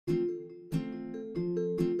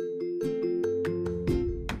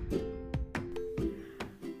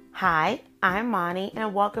Hi, I'm Moni,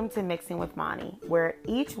 and welcome to Mixing with Moni, where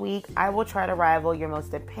each week I will try to rival your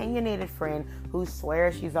most opinionated friend who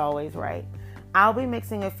swears she's always right. I'll be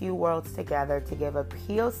mixing a few worlds together to give a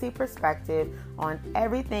POC perspective on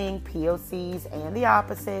everything POCs and the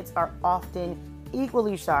opposites are often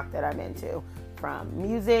equally shocked that I'm into, from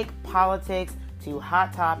music, politics, to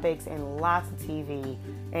hot topics and lots of TV,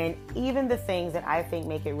 and even the things that I think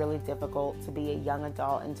make it really difficult to be a young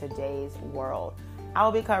adult in today's world. I'll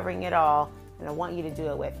be covering it all, and I want you to do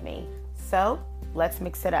it with me. So, let's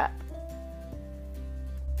mix it up.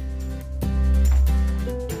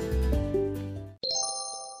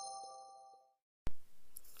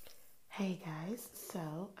 Hey guys,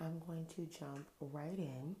 so I'm going to jump right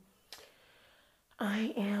in.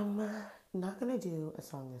 I am not going to do a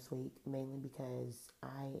song this week, mainly because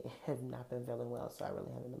I have not been feeling well, so I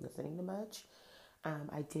really haven't been listening to much.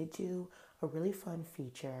 I did do a really fun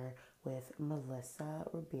feature with Melissa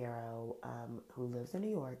Ribeiro, who lives in New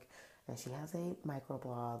York, and she has a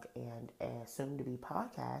microblog and a soon-to-be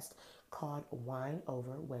podcast called Wine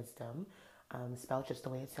Over Wisdom, spelled just the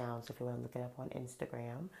way it sounds if you want to look it up on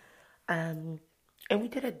Instagram. And we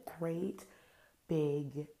did a great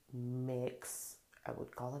big mix. I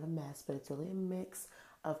would call it a mess, but it's really a mix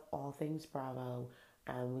of all things Bravo.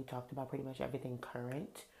 We talked about pretty much everything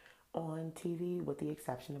current on TV, with the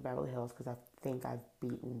exception of Beverly Hills, because I think I've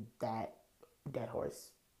beaten that dead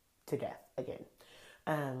horse to death again.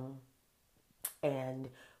 And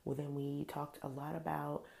then we talked a lot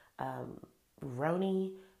about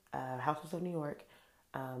Roni, Housewives of New York,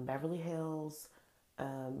 Beverly Hills,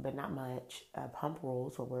 but not much. Pump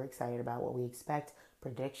Rules, what we're excited about, what we expect,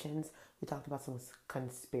 predictions. We talked about some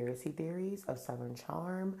conspiracy theories of Southern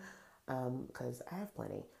Charm, because I have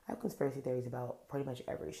plenty. I have conspiracy theories about pretty much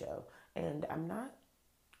every show, and I'm not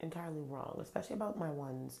entirely wrong, especially about my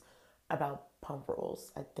ones about Pump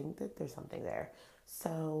Rules. I think that there's something there.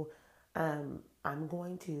 So I'm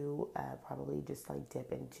going to probably just like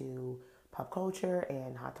dip into pop culture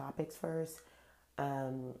and hot topics first,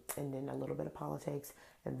 and then a little bit of politics,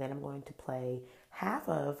 and then I'm going to play half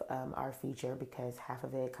of our feature, because half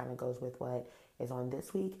of it kind of goes with what is on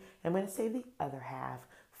this week. I'm going to save the other half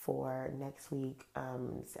for next week's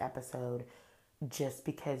episode, just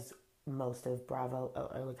because most of Bravo,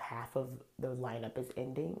 or like half of the lineup is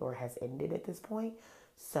ending or has ended at this point.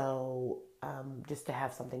 So just to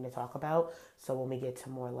have something to talk about. So when we get to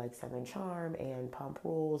more like Southern Charm and Pump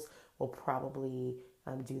Rules, we'll probably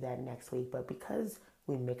do that next week. But because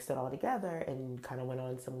we mixed it all together and kind of went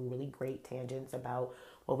on some really great tangents about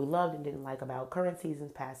what we loved and didn't like about current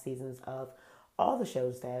seasons, past seasons of all the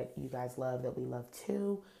shows that you guys love, that we love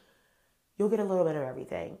too, you'll get a little bit of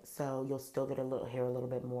everything. So you'll still get hear a little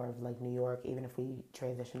bit more of like New York, even if we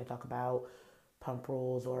transition to talk about Pump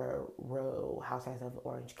Rules or Housewives of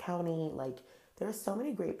Orange County. Like, there are so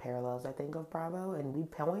many great parallels, I think, of Bravo, and we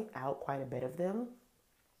point out quite a bit of them.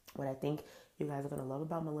 What I think you guys are going to love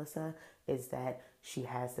about Melissa is that she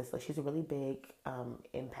has this, like, she's a really big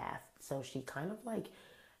empath. So she kind of like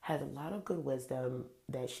has a lot of good wisdom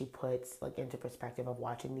that she puts like into perspective of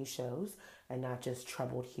watching these shows, and not just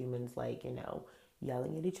troubled humans, like,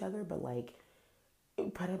 yelling at each other, but like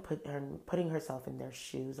putting herself in their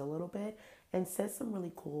shoes a little bit, and says some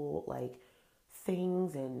really cool like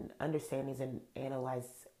things and understandings and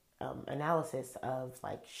analysis of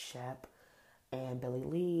like Shep and Billy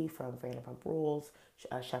Lee from Vanderpump Rules,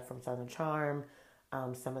 Chef from Southern Charm,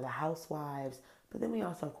 some of the housewives. But then we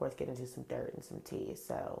also, of course, get into some dirt and some tea.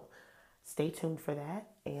 So stay tuned for that.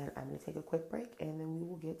 And I'm going to take a quick break, and then we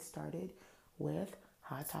will get started with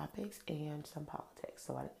hot topics and some politics.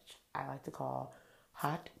 So I like to call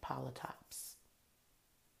hot politics.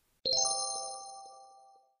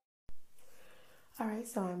 All right,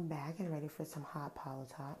 so I'm back and ready for some hot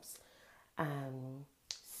politics.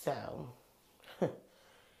 So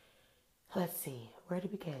let's see, where to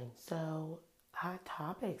begin? So, hot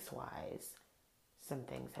topics wise, some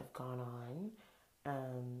things have gone on.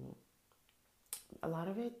 A lot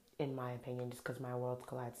of it, in my opinion, just because my worlds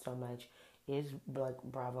collide so much, is like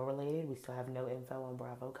Bravo related. We still have no info on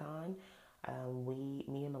BravoCon.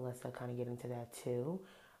 Me and Melissa kind of get into that too.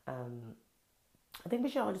 I think we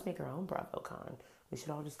should all just make our own BravoCon. We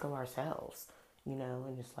should all just go ourselves,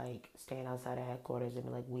 and just like stand outside of headquarters and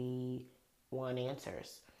be like, we want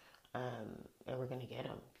answers. And we're going to get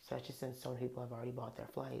them, especially since so many people have already bought their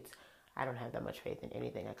flights. I don't have that much faith in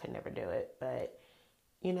anything. I could never do it, but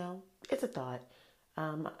it's a thought.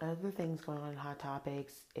 Other things going on in Hot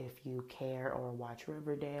Topics, if you care or watch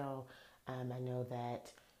Riverdale, I know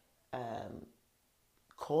that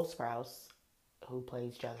Cole Sprouse, who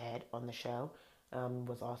plays Jughead on the show,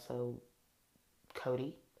 was also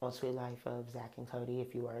Cody on Sweet Life of Zach and Cody.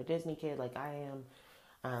 If you are a Disney kid like I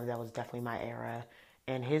am, that was definitely my era.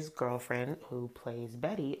 And his girlfriend, who plays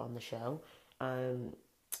Betty on the show, um,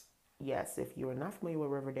 yes, if you are not familiar with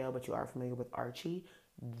Riverdale, but you are familiar with Archie,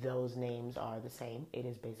 those names are the same. It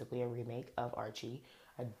is basically a remake of Archie,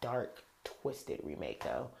 a dark, twisted remake,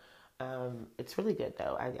 though. It's really good,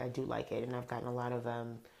 though. I do like it, and I've gotten a lot of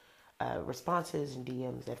responses and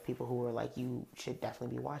DMs of people who were like, you should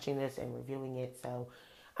definitely be watching this and reviewing it. So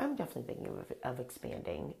I'm definitely thinking of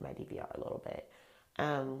expanding my DVR a little bit.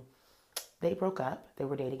 Um, they broke up. They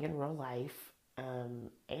were dating in real life and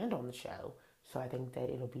on the show. So I think that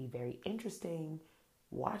it'll be very interesting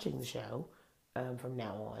watching the show from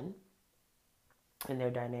now on and their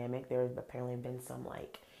dynamic. There's apparently been some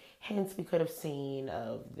like hints we could have seen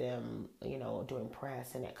of them, doing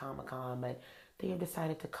press and at Comic Con, but they have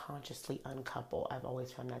decided to consciously uncouple. I've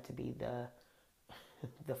always found that to be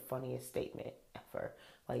the funniest statement ever.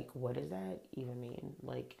 Like, what does that even mean?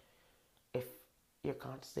 Like, if you're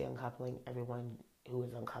consciously uncoupling, everyone who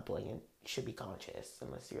is uncoupling should be conscious,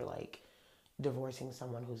 unless you're like divorcing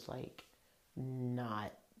someone who's like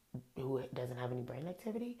not, who doesn't have any brain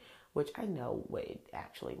activity, which I know what it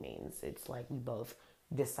actually means. It's like we both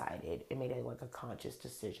decided and made it like a conscious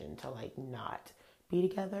decision to like not be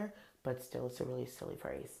together, but still it's a really silly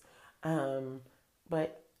phrase.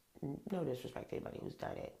 But no disrespect to anybody who's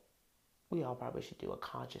done it. We all probably should do a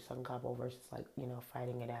conscious uncouple versus like,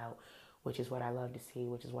 fighting it out, which is what I love to see,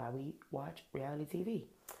 which is why we watch reality TV.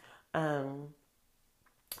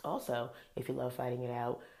 Also, if you love fighting it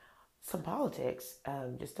out, some politics,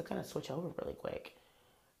 just to kind of switch over really quick.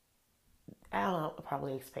 I'll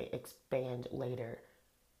probably expand later.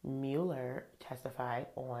 Mueller testified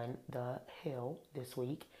on the Hill this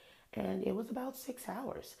week, and it was about 6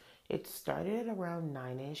 hours. It started at around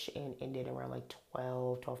 9ish and ended around like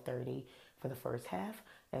 12:30 for the first half,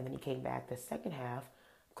 and then he came back the second half,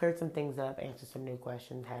 cleared some things up, answered some new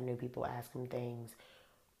questions, had new people ask him things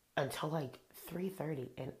until like 3:30,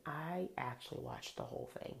 and I actually watched the whole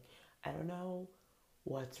thing. I don't know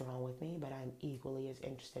what's wrong with me, but I'm equally as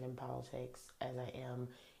interested in politics as I am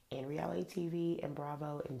in reality TV and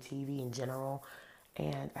Bravo and TV in general.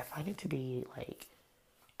 And I find it to be like,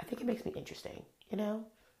 I think it makes me interesting,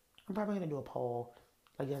 I'm probably going to do a poll.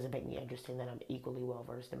 Like, does it make me interesting that I'm equally well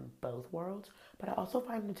versed in both worlds? But I also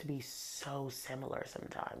find them to be so similar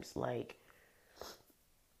sometimes. Like,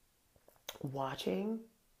 watching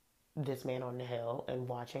this man on the Hill and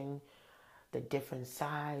watching the different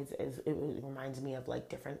sides, it reminds me of like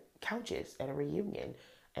different couches at a reunion.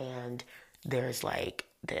 And there's like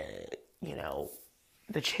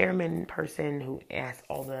the chairman person who asks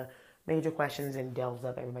all the major questions and delves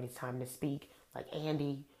up everybody's time to speak, like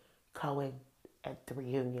Andy Cohen at the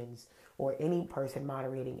reunions, or any person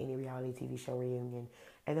moderating any reality TV show reunion.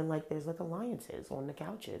 And then like there's like alliances on the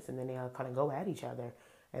couches, and then they all kind of go at each other,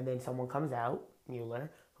 and then someone comes out,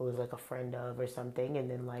 Mueller, who is like a friend of or something, and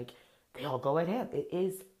then like they all go at him. It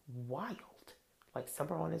is wild. Like some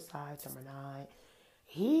are on his side, some are not.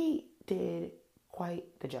 He did quite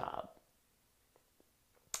the job.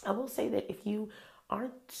 I will say that if you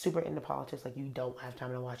aren't super into politics, like you don't have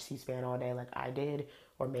time to watch C-SPAN all day like I did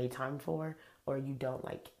or made time for, or you don't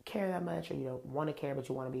like care that much, or you don't want to care but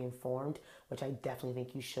you want to be informed, which I definitely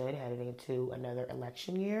think you should heading into another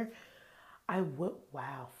election year.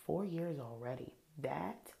 Wow, 4 years already.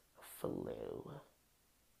 That flew.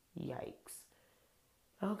 Yikes.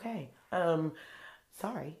 Okay.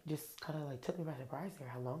 Sorry, just kind of like took me by surprise there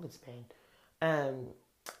how long it's been.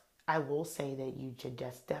 I will say that you should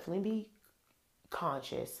just definitely be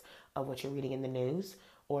conscious of what you're reading in the news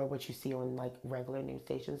or what you see on like regular news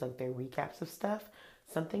stations, like their recaps of stuff.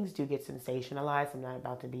 Some things do get sensationalized. I'm not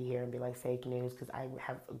about to be here and be like fake news, because I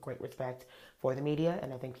have a great respect for the media,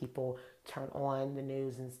 and I think people turn on the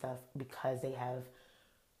news and stuff because they have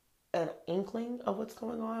an inkling of what's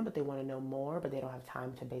going on, but they want to know more, but they don't have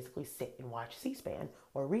time to basically sit and watch C-SPAN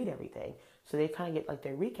or read everything. So they kind of get like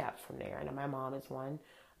their recaps from there. And my mom is one.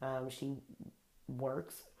 She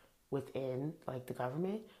works within like the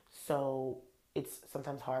government, so it's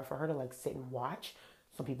sometimes hard for her to like sit and watch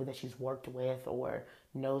some people that she's worked with or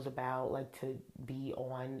knows about, like to be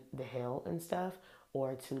on the Hill and stuff,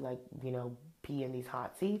 or to like, be in these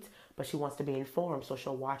hot seats, but she wants to be informed, so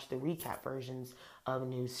she'll watch the recap versions of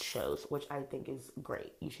news shows, which I think is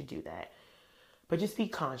great. You should do that. But just be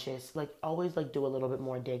conscious, like always like do a little bit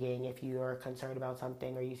more digging if you're concerned about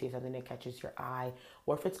something or you see something that catches your eye,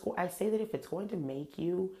 or I say that if it's going to make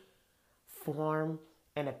you form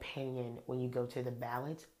an opinion when you go to the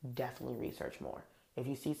ballots, definitely research more. If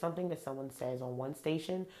you see something that someone says on one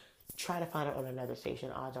station, try to find it on another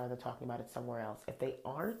station. Odds are they're talking about it somewhere else. If they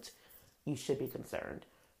aren't, you should be concerned.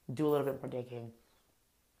 Do a little bit more digging.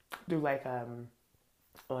 Do like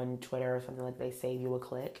on Twitter or something, like they save you a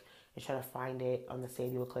click, and try to find it on the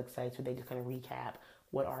save you a click sites where they just kind of recap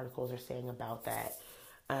what articles are saying about that.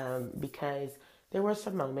 Because there were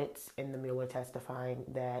some moments in the Mueller testifying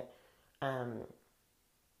that,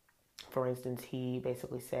 for instance, he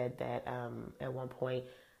basically said that at one point,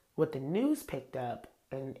 what the news picked up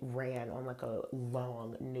and ran on like a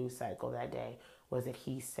long news cycle that day was that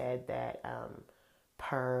he said that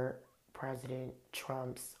per President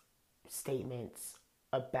Trump's statements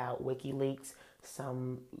about WikiLeaks,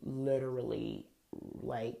 some literally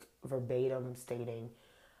like verbatim stating,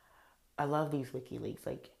 I love these WikiLeaks.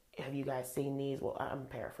 Like, have you guys seen these? Well, I'm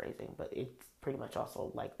paraphrasing, but it's pretty much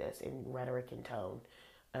also like this in rhetoric and tone.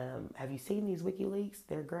 Have you seen these WikiLeaks?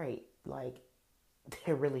 They're great. Like,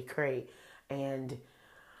 they're really great. And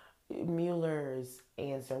Mueller's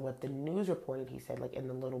answer, what the news reported, he said, like in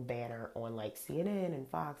the little banner on like CNN and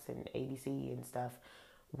Fox and ABC and stuff,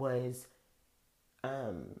 was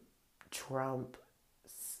Trump's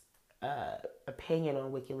opinion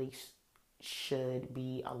on WikiLeaks should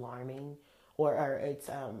be alarming, or it's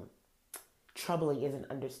troubling is an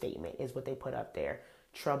understatement, is what they put up there.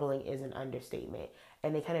 Troubling is an understatement,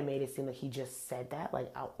 and they kind of made it seem like he just said that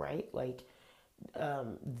like outright, like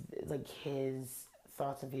his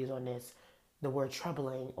thoughts and views on this, the word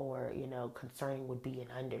troubling or concerning would be an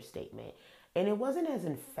understatement, and it wasn't as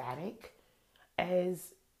emphatic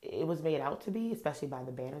as it was made out to be, especially by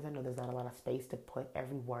the banners. I know there's not a lot of space to put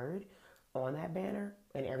every word on that banner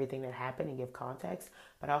and everything that happened and give context,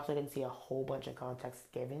 but I also didn't see a whole bunch of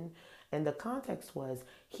context given. And the context was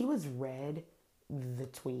he was read the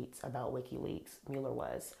tweets about WikiLeaks, Mueller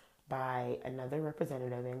was, by another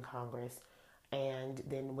representative in Congress, and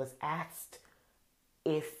then was asked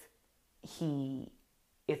if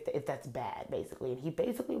that's bad, basically. And he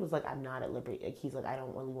basically was like, I'm not at liberty. Like, he's like, I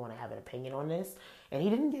don't really want to have an opinion on this. And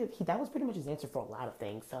that was pretty much his answer for a lot of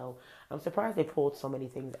things. So I'm surprised they pulled so many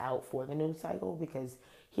things out for the news cycle, because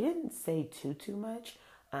he didn't say too much.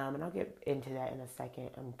 And I'll get into that in a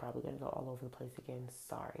second. I'm probably going to go all over the place again.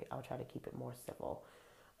 Sorry. I'll try to keep it more civil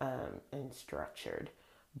and structured.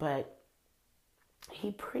 But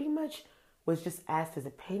he pretty much was just asked his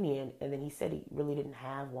opinion, and then he said he really didn't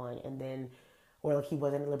have one, and then, or like he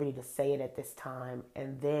wasn't at liberty to say it at this time,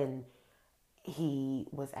 and then he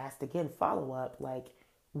was asked again, follow up, like,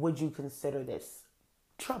 would you consider this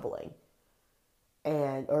troubling?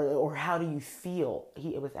 And or how do you feel?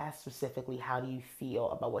 It was asked specifically, how do you feel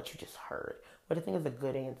about what you just heard? But I think it's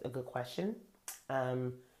a good question.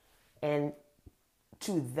 And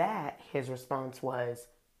to that, his response was,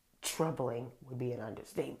 troubling would be an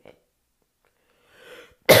understatement.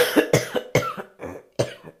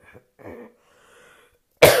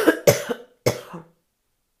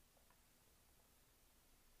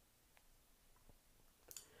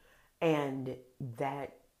 And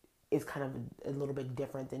that is kind of a little bit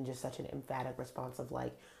different than just such an emphatic response of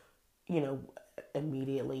like,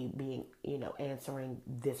 immediately being, answering,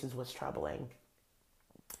 this is what's troubling.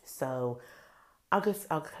 So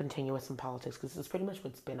I'll continue with some politics, because this is pretty much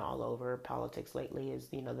what's been all over politics lately is,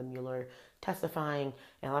 the Mueller testifying.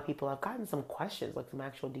 And a lot of people, I've gotten some questions, like some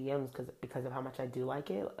actual DMs, because of how much I do like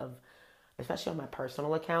it, especially on my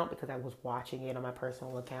personal account, because I was watching it on my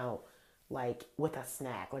personal account, like with a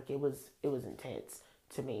snack. Like it was intense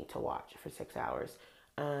to me to watch for 6 hours.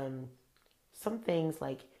 Some things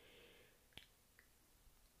like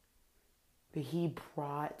he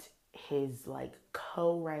brought his like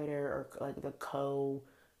co-writer or like the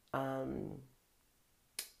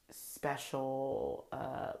special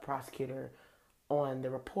prosecutor on the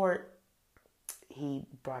report. He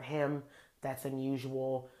brought him. That's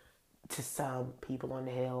unusual to some people on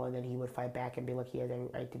the Hill, and then he would fight back and be like, he has every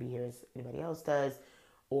right to be here as anybody else does.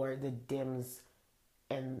 Or the Dems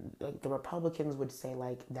and like the Republicans would say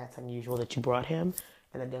like, that's unusual that you brought him,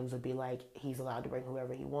 and the Dems would be like, he's allowed to bring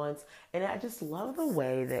whoever he wants. And I just love the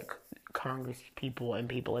way that Congress people and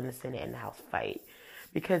people in the Senate and the House fight,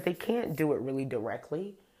 because they can't do it really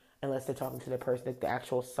directly unless they're talking to the person, like the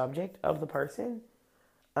actual subject of the person.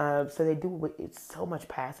 So they do, it's so much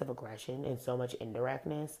passive aggression and so much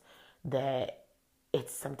indirectness that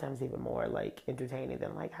it's sometimes even more like entertaining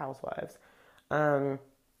than like Housewives.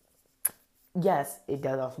 Yes, it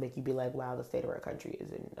does also make you be like, wow, the state of our country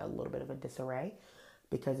is in a little bit of a disarray,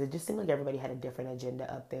 because it just seemed like everybody had a different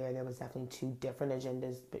agenda up there. There was definitely two different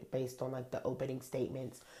agendas based on like the opening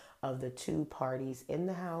statements of the two parties in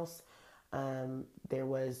the House. There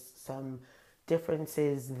was some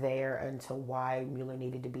differences there into why Mueller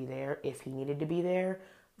needed to be there, if he needed to be there,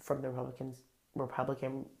 from the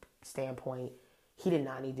Republican standpoint, he did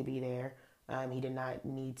not need to be there. He did not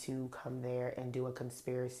need to come there and do a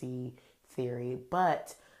conspiracy theory.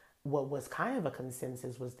 But what was kind of a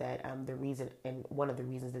consensus was that the reason, and one of the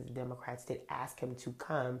reasons that the Democrats did ask him to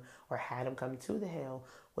come or had him come to the Hill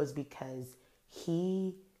was because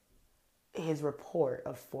his report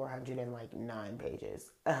of 409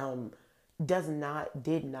 pages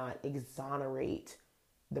did not exonerate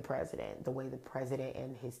the president the way the president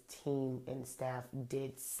and his team and staff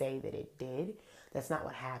did say that it did. That's not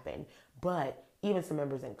what happened. But even some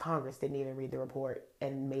members in Congress didn't even read the report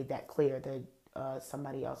and made that clear. That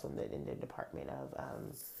somebody else in the Department of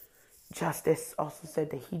Justice also said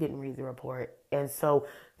that he didn't read the report. And so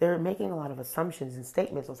they're making a lot of assumptions and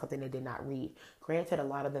statements on something they did not read. Granted, a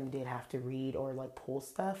lot of them did have to read or like pull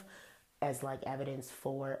stuff as like evidence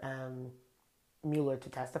for Mueller to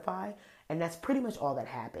testify. And that's pretty much all that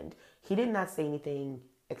happened. He did not say anything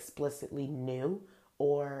explicitly new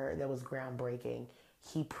or that was groundbreaking.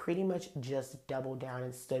 He pretty much just doubled down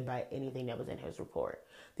and stood by anything that was in his report.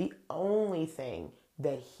 The only thing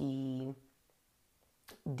that he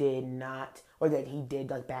did not, or that he did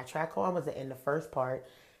like backtrack on, was that in the first part,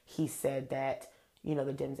 he said that, the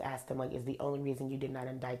Dems asked him, like, is the only reason you did not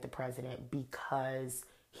indict the president because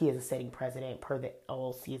he is a sitting president per the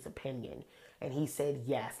OLC's opinion? And he said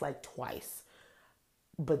yes, like twice.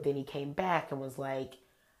 But then he came back and was like,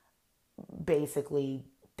 basically,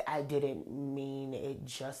 I didn't mean it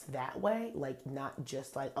just that way. Like, not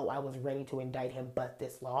just like, oh, I was ready to indict him, but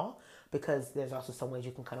this law. Because there's also some ways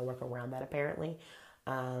you can kind of work around that, apparently.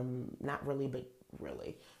 Not really, but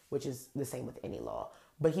really. Which is the same with any law.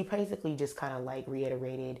 But he basically just kind of like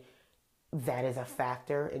reiterated that is a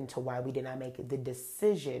factor into why we did not make the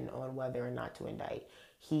decision on whether or not to indict.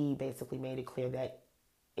 He basically made it clear that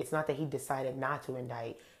it's not that he decided not to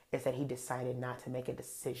indict, it's that he decided not to make a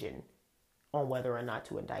decision on whether or not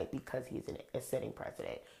to indict because he's a sitting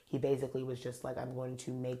president. He basically was just like, I'm going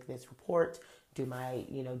to make this report, do my,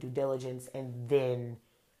 due diligence, and then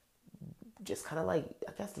just kind of like,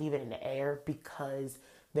 I guess, leave it in the air because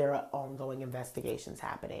there are ongoing investigations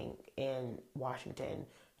happening in Washington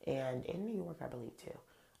and in New York, I believe, too.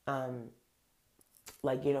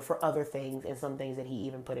 For other things and some things that he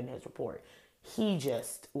even put in his report. He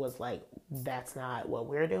just was like, that's not what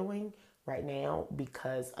we're doing right now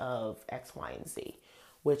because of X, Y, and Z,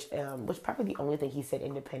 which was probably the only thing he said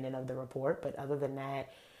independent of the report. But other than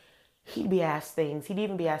that, he'd be asked things. He'd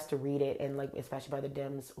even be asked to read it, and like especially by the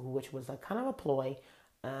Dems, which was like kind of a ploy.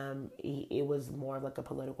 It was more of like a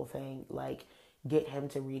political thing, like get him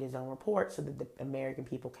to read his own report so that the American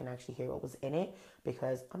people can actually hear what was in it,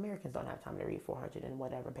 because Americans don't have time to read 400 and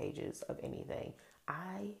whatever pages of anything.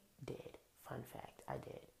 I did. Fun fact, I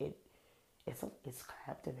did. It's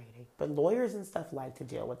captivating. But lawyers and stuff like to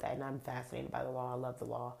deal with that, and I'm fascinated by the law. I love the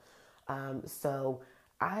law. So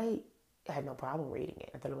I had no problem reading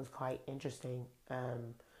it. I thought it was quite interesting.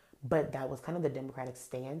 But that was kind of the Democratic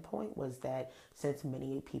standpoint, was that since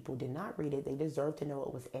many people did not read it, they deserved to know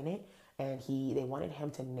what was in it. And they wanted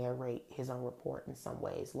him to narrate his own report in some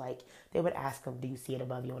ways. Like, they would ask him, do you see it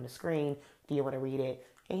above you on the screen? Do you want to read it?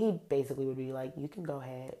 And he basically would be like, you can go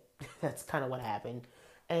ahead. That's kind of what happened.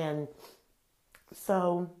 And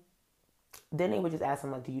so then they would just ask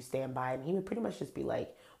him, like, do you stand by it? And he would pretty much just be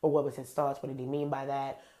like, well, what was his thoughts? What did he mean by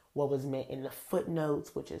that? What was meant in the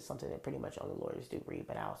footnotes, which is something that pretty much only lawyers do read,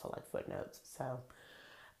 but I also like footnotes. So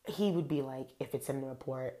he would be like, if it's in the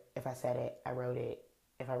report, if I said it, I wrote it.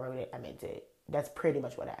 If I wrote it, I meant it. That's pretty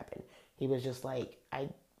much what happened. He was just like, I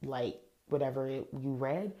like whatever you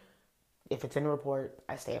read. If it's in the report,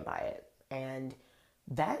 I stand by it. And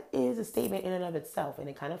that is a statement in and of itself. And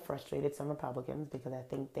it kind of frustrated some Republicans because I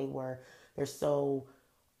think they're so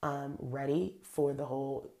ready for the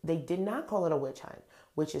whole, they did not call it a witch hunt,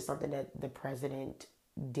 which is something that the president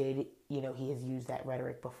did. He has used that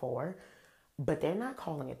rhetoric before. But they're not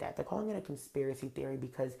calling it that. They're calling it a conspiracy theory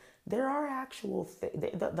because there are actual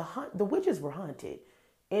the witches were hunted.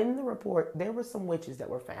 In the report, there were some witches that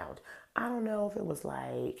were found. I don't know if it was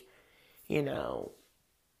like,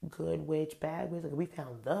 good witch, bad witch. Like, we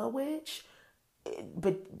found the witch.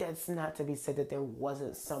 But that's not to be said that there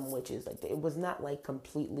wasn't some witches. Like, it was not like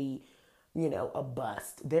completely, a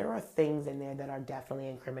bust. There are things in there that are definitely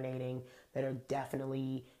incriminating, that are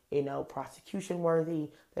definitely prosecution worthy,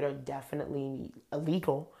 that are definitely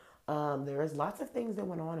illegal. There's lots of things that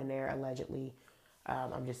went on in there, allegedly.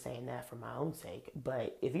 I'm just saying that for my own sake.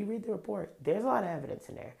 But if you read the report, there's a lot of evidence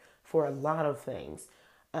in there for a lot of things.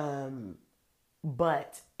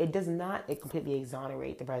 But it does not completely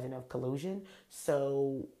exonerate the president of collusion.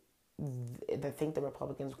 So I think the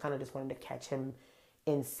Republicans kind of just wanted to catch him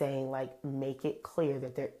in saying, like, make it clear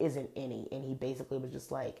that there isn't any. And he basically was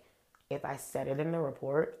just like, if I said it in the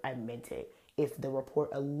report, I meant it. If the report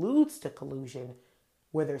alludes to collusion,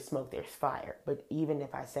 where there's smoke, there's fire. But even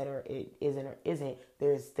if I said it isn't,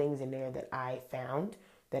 there's things in there that I found,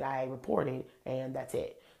 that I reported, and that's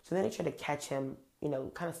it. So then they tried to catch him,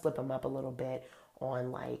 kind of slip him up a little bit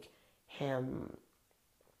on like him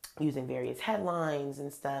using various headlines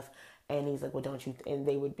and stuff. And he's like, well, don't you, and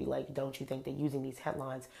they would be like, don't you think that using these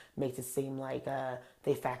headlines makes it seem like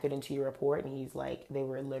they factored into your report? And he's like, they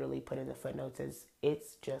were literally put in the footnotes as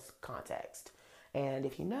it's just context. And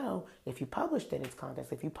if you published it in its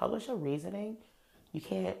context, if you publish a reasoning, you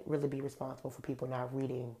can't really be responsible for people not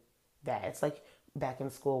reading that. It's like back in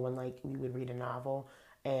school when like we would read a novel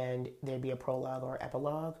and there'd be a prologue or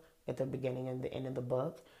epilogue at the beginning and the end of the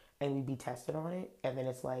book, and we'd be tested on it. And then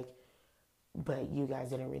it's like, but you guys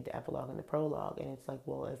didn't read the epilogue and the prologue. And it's like,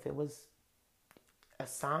 well, if it was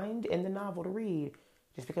assigned in the novel to read,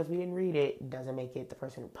 just because we didn't read it doesn't make it the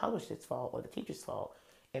person who published it's fault or the teacher's fault.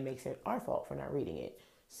 It makes it our fault for not reading it.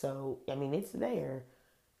 So, I mean, it's there.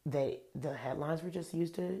 The headlines were just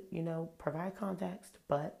used to, provide context,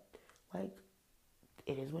 but like,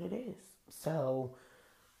 it is what it is. So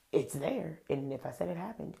it's there. And if I said it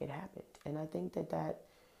happened, it happened. And I think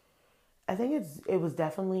it was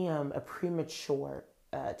definitely a premature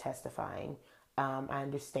testifying. I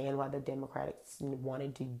understand why the Democrats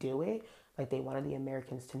wanted to do it. Like, they wanted the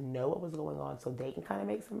Americans to know what was going on so they can kind of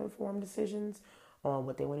make some informed decisions on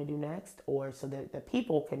what they want to do next, or so that the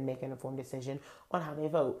people can make an informed decision on how they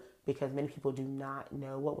vote, because many people do not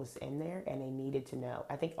know what was in there and they needed to know.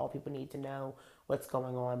 I think all people need to know what's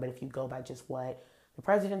going on, but if you go by just what the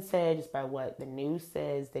president said, just by what the news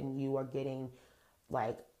says, then you are getting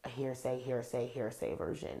like a hearsay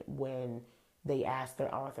version. When they asked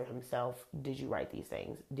the author himself, did you write these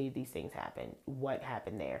things? Did these things happen? What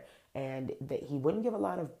happened there? And that he wouldn't give a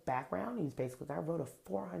lot of background. He's basically, I wrote a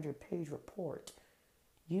 400-page report.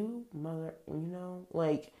 You mother,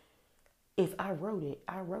 like, if I wrote it,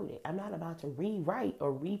 I wrote it. I'm not about to rewrite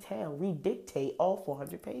or redictate all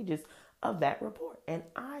 400 pages of that report. And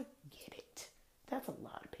I get it. That's a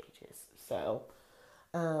lot of pages. So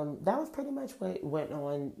that was pretty much what went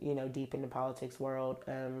on, deep in the politics world.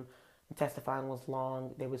 Testifying was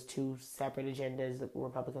long. There was two separate agendas. The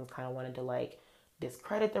Republicans kind of wanted to like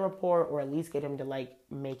discredit the report, or at least get him to like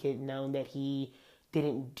make it known that he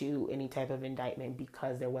didn't do any type of indictment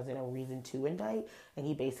because there wasn't a reason to indict. And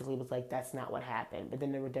he basically was like, that's not what happened. But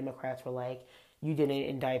then there were Democrats were like, you didn't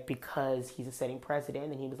indict because he's a sitting president.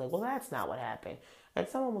 And he was like, well, that's not what happened. And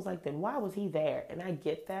someone was like, then why was he there? And I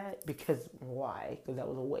get that, because why? Because that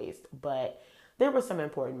was a waste. But there were some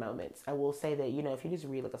important moments. I will say that, if you just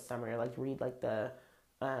read like a summary, or like read like the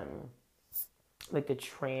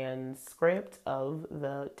transcript of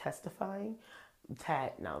the testifying,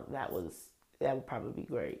 that would probably be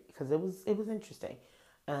great, because it was interesting.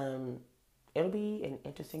 It'll be an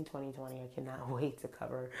interesting 2020. I cannot wait to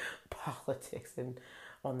cover politics and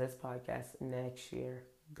on this podcast next year.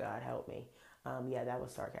 God help me. That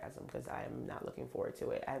was sarcasm, because I am not looking forward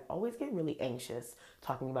to it. I always get really anxious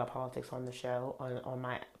talking about politics on the show, on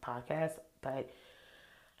my podcast, but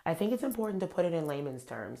I think it's important to put it in layman's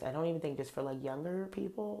terms. I don't even think just for like younger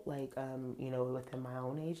people, like, within my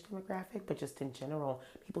own age demographic, but just in general,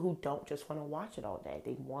 people who don't just want to watch it all day.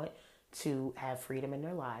 They want to have freedom in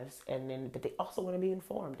their lives, but they also want to be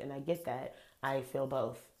informed. And I get that. I feel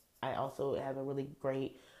both. I also have a really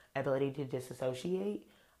great ability to disassociate.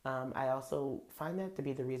 I also find that to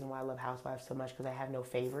be the reason why I love Housewives so much, because I have no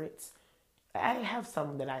favorites. I have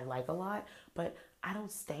some that I like a lot, but I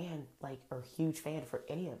don't stand like a huge fan for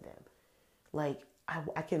any of them. Like,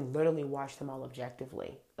 I can literally watch them all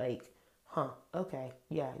objectively. Like, okay,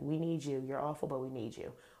 yeah, we need you. You're awful, but we need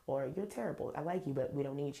you. Or you're terrible. I like you, but we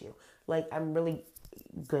don't need you. Like, I'm really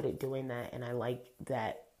good at doing that, and I like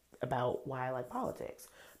that about why I like politics,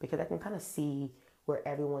 because I can kind of see where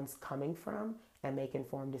everyone's coming from and make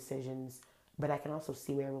informed decisions, but I can also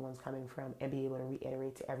see where everyone's coming from and be able to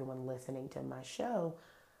reiterate to everyone listening to my show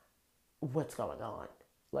what's going on,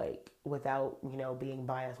 like, without, being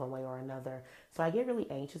biased one way or another. So I get really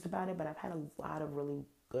anxious about it, but I've had a lot of really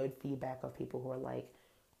good feedback of people who are like,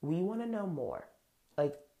 we want to know more.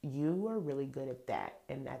 Like, you are really good at that,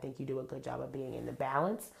 and I think you do a good job of being in the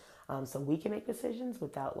balance, so we can make decisions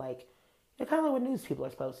without, like, kind of like what news people are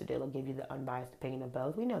supposed to do. They'll give you the unbiased opinion of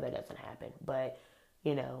both. We know that doesn't happen, but,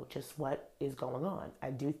 just what is going on. I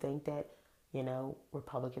do think that,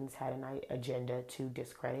 Republicans had an agenda to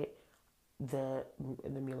discredit the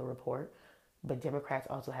Mueller report, but Democrats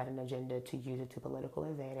also had an agenda to use it to political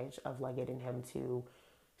advantage of like getting him to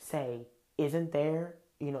say isn't there,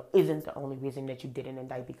 isn't the only reason that you didn't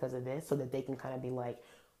indict because of this, so that they can kind of be like,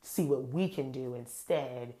 see what we can do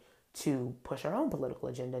instead to push our own political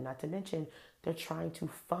agenda. Not to mention, they're trying to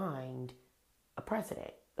find a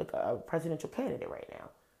president, like a presidential candidate right now.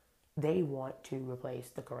 They want to replace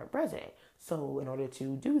the current president. So in order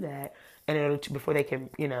to do that, and in order to, before they can,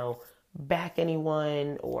 back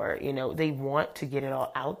anyone, or, they want to get it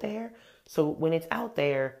all out there. So when it's out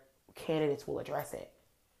there, candidates will address it.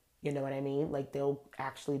 You know what I mean? Like, they'll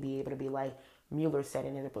actually be able to be like Mueller said,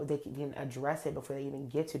 and they can address it before they even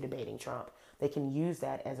get to debating Trump. They can use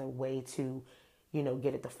that as a way to,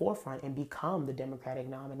 get at the forefront and become the Democratic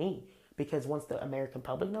nominee. Because once the American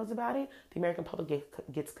public knows about it, the American public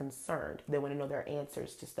gets concerned. They want to know their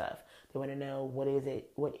answers to stuff. They want to know, what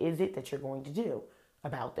is it that you're going to do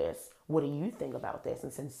about this? What do you think about this?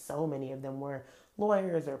 And since so many of them were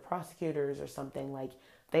lawyers or prosecutors or something, like,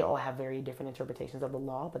 they all have very different interpretations of the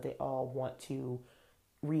law, but they all want to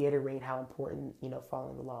reiterate how important,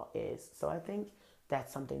 following the law is. So I think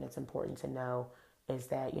that's something that's important to know, is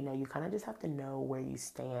that, you kind of just have to know where you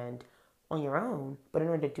stand on your own. But in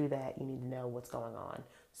order to do that, you need to know what's going on.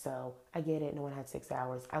 So I get it. No one had 6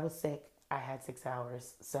 hours. I was sick. I had 6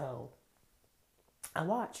 hours. So I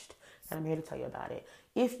watched, and I'm here to tell you about it.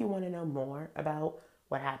 If you want to know more about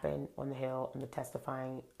what happened on the Hill and the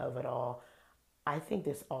testifying of it all, I think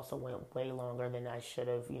this also went way longer than I should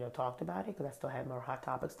have, talked about it, because I still had more hot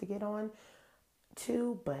topics to get on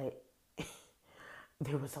too. But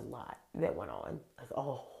there was a lot that went on, like a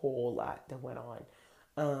whole lot that went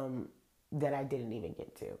on, that I didn't even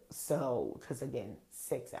get to. So, because again,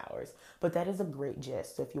 6 hours. But that is a great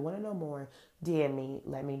gist. So if you want to know more, DM me,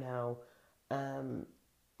 let me know.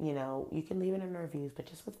 You can leave it in the reviews, but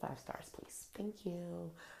just with 5 stars, please. Thank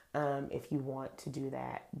you. If you want to do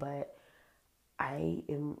that. But I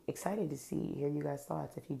am excited to hear you guys'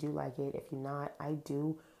 thoughts. If you do like it, if you're not, I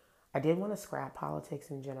did want to scrap politics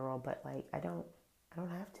in general, but like, I don't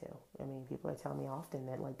have to. I mean, people are telling me often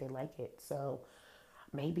that like they like it. So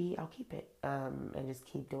maybe I'll keep it, and just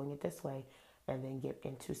keep doing it this way, and then get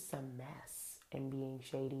into some mess and being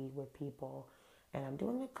shady with people. And I'm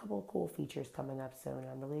doing a couple of cool features coming up soon.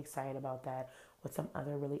 I'm really excited about that, with some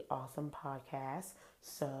other really awesome podcasts.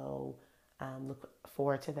 So look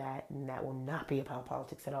forward to that. And that will not be about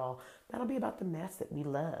politics at all. That'll be about the mess that we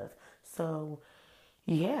love. So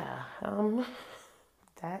yeah,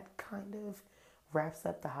 that kind of wraps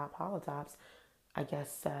up the Hot Politics. I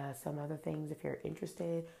guess some other things, if you're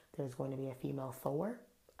interested, there's going to be a female Thor,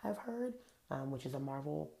 I've heard, which is a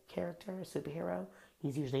Marvel character, a superhero.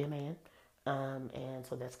 He's usually a man. And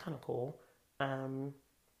so that's kind of cool.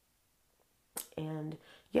 And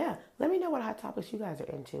yeah, let me know what hot topics you guys are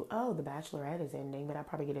into. Oh, The Bachelorette is ending, but I'll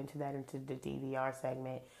probably get into that into the DVR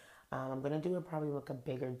segment. I'm going to do a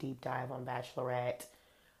bigger deep dive on Bachelorette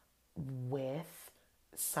with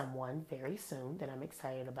someone very soon that I'm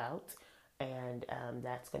excited about. And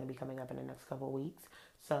that's going to be coming up in the next couple of weeks.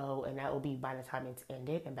 So, and that will be by the time it's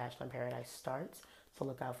ended and Bachelor in Paradise starts. So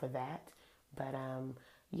look out for that. But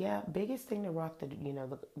yeah, biggest thing that rocked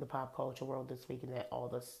the pop culture world this week, and that all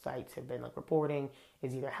the sites have been like reporting,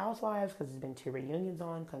 is either Housewives, because there's been 2 reunions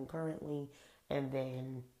on concurrently, and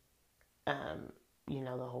then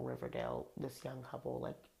the whole Riverdale, this young couple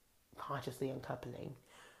like consciously uncoupling.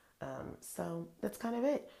 So that's kind of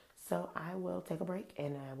it. So I will take a break,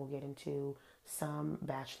 and I will get into some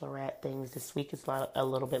Bachelorette things this week. It's a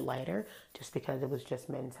little bit lighter, just because it was just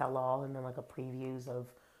Men Tell All, and then like a previews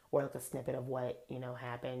of, or like a snippet of what,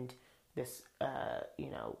 happened this,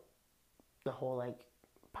 the whole like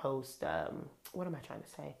post, what am I trying to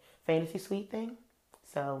say? Fantasy Suite thing.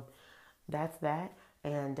 So that's that.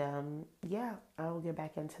 And yeah, I'll get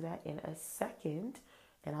back into that in a second.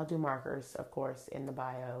 And I'll do markers, of course, in the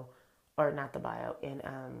bio, or not the bio, in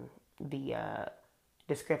the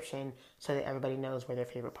description, so that everybody knows where their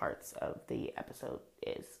favorite parts of the episode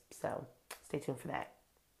is. So stay tuned for that.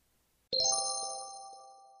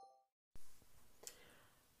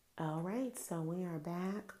 All right, so we are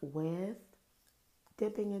back with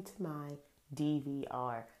dipping into my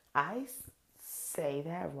DVR. I say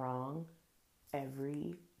that wrong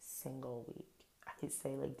every single week. I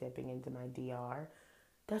say like dipping into my DR.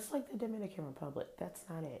 That's like the Dominican Republic. That's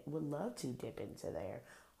not it. Would love to dip into there.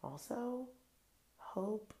 Also,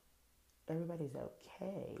 hope everybody's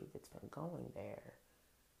okay that's been going there.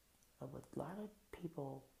 With a lot of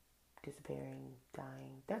people disappearing,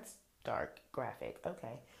 dying. That's dark, graphic.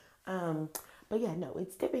 Okay. But yeah, no,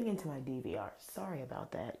 it's dipping into my DVR. Sorry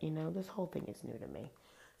about that. This whole thing is new to me.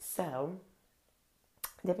 So,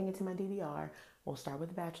 dipping into my DVR, we'll start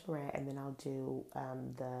with The Bachelorette, and then I'll do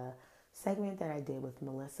the segment that I did with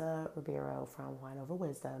Melissa Ribeiro from Wine Over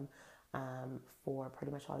Wisdom for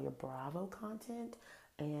pretty much all your Bravo content.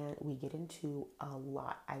 And we get into a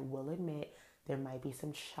lot. I will admit there might be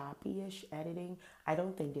some choppy-ish editing. I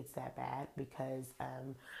don't think it's that bad because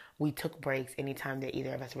we took breaks anytime that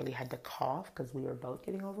either of us really had to cough because we were both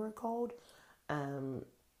getting over a cold. Um,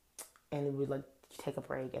 and we would like take a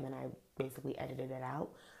break, and then I basically edited it out.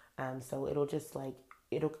 So it'll just like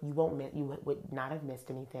you would not have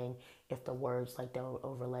missed anything if the words like don't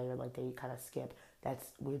overlay or like they kind of skip.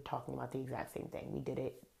 We're talking about the exact same thing. We did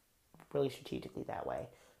it really strategically that way.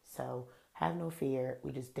 So have no fear.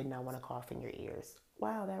 We just did not want to cough in your ears.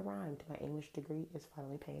 Wow, that rhymed. My English degree is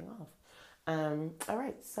finally paying off. All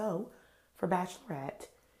right, so for Bachelorette,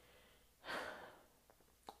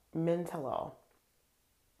 men tell all.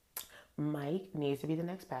 Mike needs to be the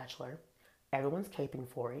next Bachelor. Everyone's caping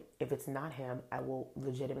for it. If it's not him, I will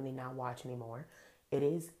legitimately not watch anymore. It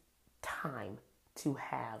is time to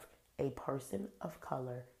have a person of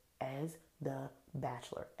color as the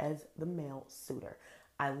Bachelor, as the male suitor.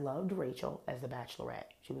 I loved Rachel as the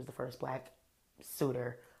Bachelorette. She was the first black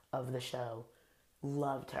suitor of the show.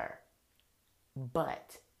 Loved her.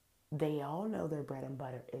 But they all know their bread and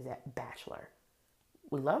butter is at Bachelor.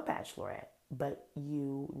 We love Bachelorette, but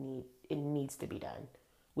it needs to be done.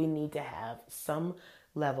 We need to have some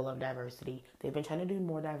level of diversity. They've been trying to do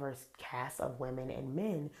more diverse casts of women and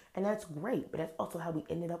men, and that's great, but that's also how we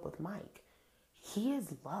ended up with Mike. He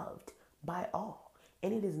is loved by all,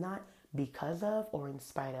 and it is not because of or in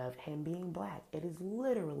spite of him being black. It is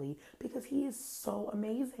literally because he is so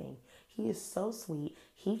amazing. He is so sweet.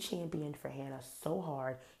 He championed for Hannah so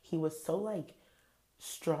hard. He was so like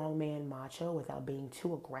strongman macho without being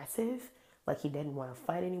too aggressive. Like he didn't want to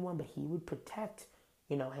fight anyone, but he would protect,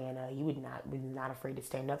 Hannah. He was not afraid to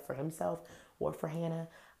stand up for himself or for Hannah.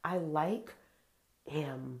 I like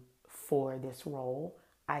him for this role.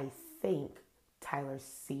 I think Tyler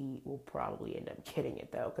C will probably end up getting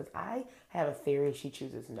it though, because I have a theory she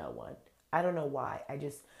chooses no one. I don't know why.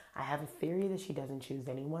 I have a theory that she doesn't choose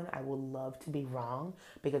anyone. I would love to be wrong,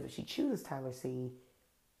 because if she chooses Tyler C,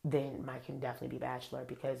 then Mike can definitely be Bachelor,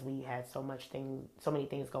 because we had so many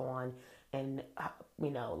things go on, and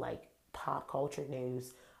like pop culture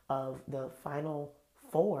news of the final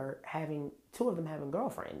four two of them having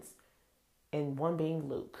girlfriends, and one being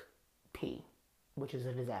Luke P, which is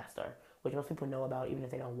a disaster, which most people know about even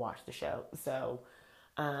if they don't watch the show. So,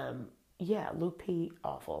 Luke P,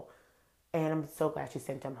 awful. And I'm so glad she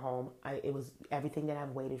sent him home. It was everything that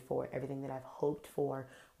I've waited for, everything that I've hoped for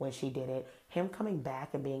when she did it. Him coming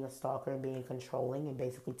back and being a stalker and being controlling and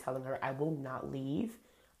basically telling her, I will not leave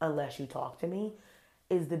unless you talk to me,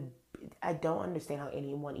 I don't understand how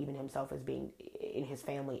anyone, even himself as being in his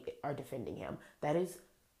family, are defending him. That is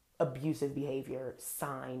abusive behavior,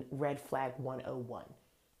 sign, red flag 101.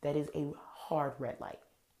 That is a hard red light.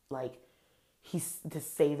 Like, he's to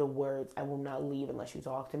say the words, I will not leave unless you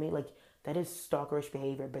talk to me. Like, that is stalkerish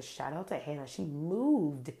behavior. But shout out to Hannah. She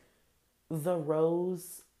moved the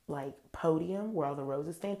rose, like, podium where all the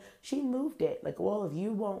roses stand. She moved it. Like, well, if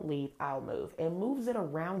you won't leave, I'll move. And moves it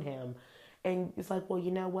around him. And it's like, well, you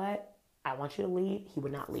know what? I want you to leave. He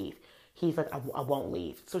would not leave. He's like, I won't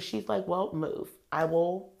leave. So she's like, well, move. I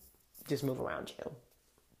will just move around you.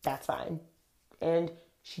 That's fine. And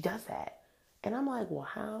she does that. And I'm like, well,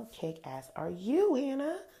 how kick-ass are you,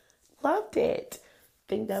 Hannah? Loved it.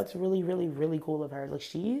 Think that's really, really, really cool of her. Like,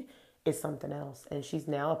 she is something else. And she's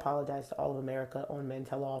now apologized to all of America on Men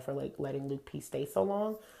Tell All for, like, letting Luke P stay so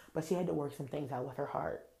long. But she had to work some things out with her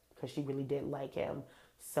heart because she really did like him.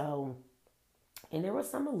 So, and there was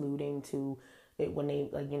some alluding to it when they,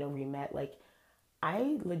 like, re-met. Like,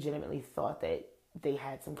 I legitimately thought that they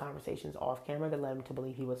had some conversations off camera that led him to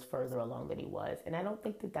believe he was further along than he was. And I don't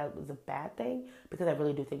think that was a bad thing, because I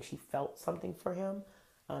really do think she felt something for him.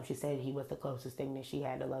 She said he was the closest thing that she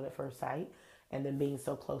had to love at first sight. And then being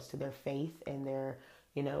so close to their faith and their,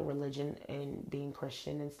 religion and being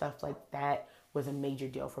Christian and stuff like that was a major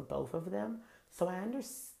deal for both of them. So I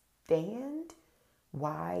understand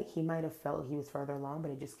why he might have felt he was further along,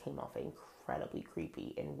 but it just came off incredibly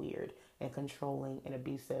creepy and weird and controlling and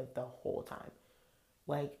abusive the whole time.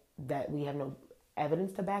 Like, that we have no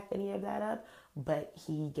evidence to back any of that up, but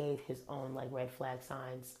he gave his own, like, red flag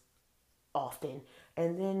signs often.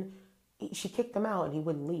 And then she kicked him out and he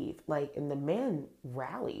wouldn't leave. Like, and the men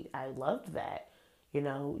rallied. I loved that.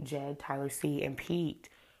 Jed, Tyler C, and Pete,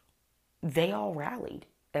 they all rallied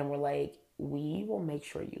and were like, we will make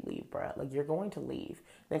sure you leave, bruh. Like, you're going to leave.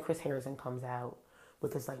 Then Chris Harrison comes out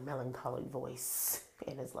with this, like, melancholic voice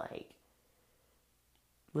and is like,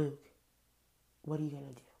 Luke, what are you going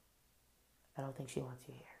to do? I don't think she wants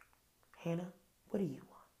you here. Hannah, what do you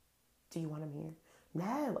want? Do you want him here?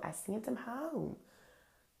 No, I sent him home.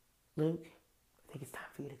 Luke, I think it's time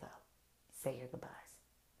for you to go. Say your goodbyes.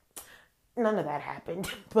 None of that happened,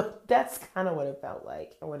 but that's kind of what it felt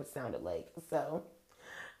like or what it sounded like. So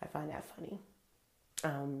I find that funny.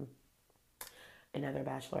 Um, in other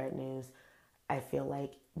Bachelorette news, I feel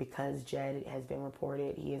like because Jed has been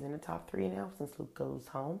reported, he is in the top 3 now since Luke goes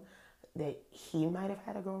home, that he might have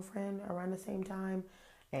had a girlfriend around the same time.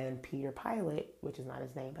 And Peter Pilot, which is not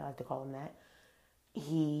his name, but I like to call him that,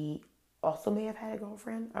 he also may have had a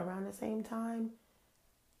girlfriend around the same time.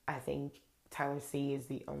 I think Tyler C is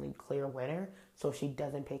the only clear winner. So if she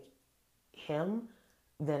doesn't pick him,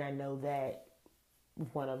 then I know that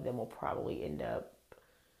one of them will probably end up,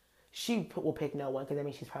 she will pick no one, because I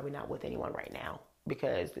mean she's probably not with anyone right now,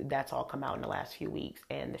 because that's all come out in the last few weeks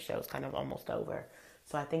and the show's kind of almost over.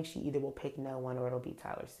 So I think she either will pick no one or it'll be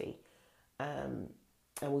Tyler C.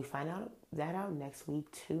 And we find out next week,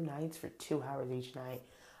 2 nights for 2 hours each night.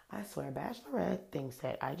 I swear, Bachelorette thinks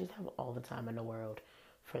that I just have all the time in the world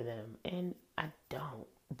for them, and I don't.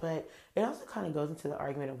 But it also kind of goes into the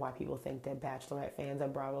argument of why people think that Bachelorette fans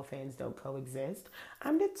and Bravo fans don't coexist.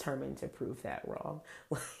 I'm determined to prove that wrong.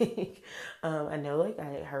 I know,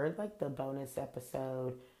 I heard, the bonus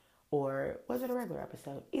episode, or was it a regular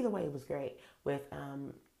episode? Either way, it was great, with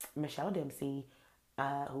Michelle Dempsey,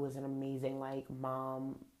 who is an amazing,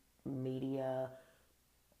 mom, media,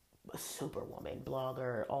 superwoman,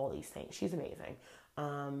 blogger, all these things. She's amazing.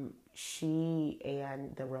 She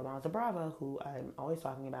and the Real Moms of Bravo, who I'm always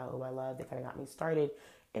talking about, who I love, they kind of got me started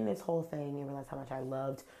in this whole thing and realized how much I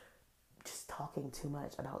loved just talking too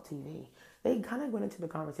much about TV. They kind of went into the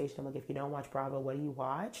conversation if you don't watch Bravo, what do you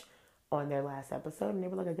watch? On their last episode, and they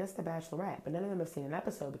were like, I guess The Bachelorette, but none of them have seen an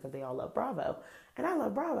episode because they all love Bravo. And I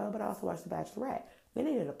love Bravo, but I also watch The Bachelorette. Then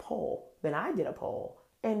they did a poll. Then I did a poll.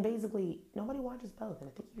 And basically, nobody watches both, and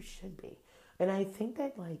I think you should be. And I think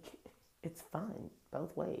that, it's fun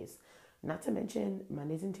both ways. Not to mention,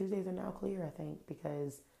 Mondays and Tuesdays are now clear, I think,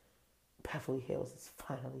 because Beverly Hills is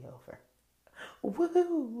finally over.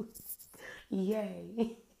 Woo!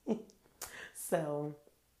 Yay! So,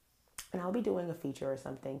 and I'll be doing a feature or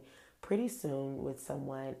something pretty soon with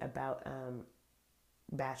someone about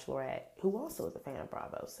Bachelorette, who also is a fan of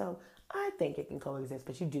Bravo. So I think it can coexist,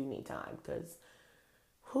 but you do need time, because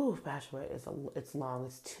Bachelorette it's long.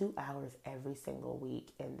 It's 2 hours every single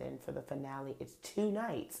week, and then for the finale, it's 2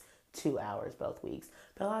 nights, 2 hours both weeks.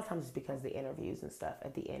 But a lot of times it's because the interviews and stuff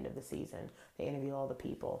at the end of the season, they interview all the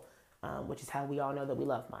people, which is how we all know that we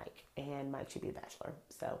love Mike, and Mike should be a Bachelor.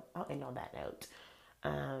 So I'll end on that note.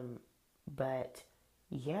 But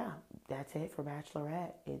yeah, that's it for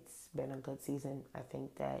Bachelorette. It's been a good season. I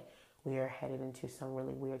think that we are headed into some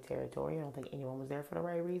really weird territory. I don't think anyone was there for the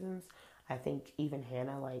right reasons. I think even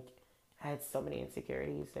Hannah, had so many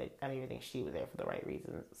insecurities that I don't even think she was there for the right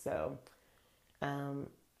reasons. So,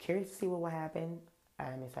 curious to see what will happen.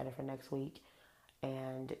 I'm excited for next week.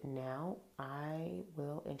 And now I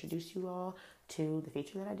will introduce you all to the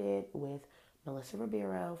feature that I did with Melissa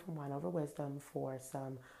Ribeiro from Wine Over Wisdom for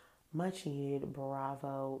some much needed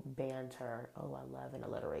Bravo banter. Oh, I love an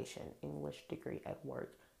alliteration. English degree at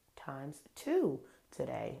work ×2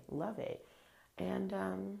 today. Love it. And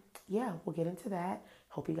yeah, we'll get into that.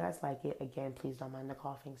 Hope you guys like it. Again, please don't mind the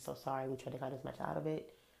coughing. So sorry. We try to cut as much out of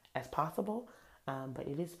it as possible. But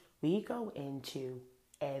we go into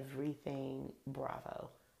everything Bravo.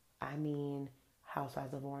 I mean,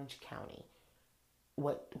 Housewives of Orange County.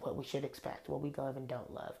 What we should expect, what we love and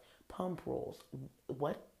don't love. Pump rules.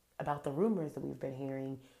 What about the rumors that we've been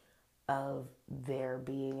hearing of there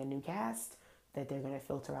being a new cast, that they're going to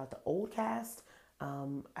filter out the old cast.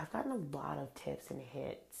 I've gotten a lot of tips and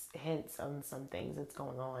hints on some things that's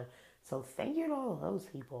going on. So thank you to all of those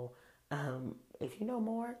people. If you know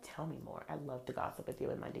more, tell me more. I'd love to gossip with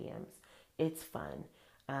you in my DMs. It's fun.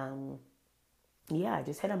 Yeah, I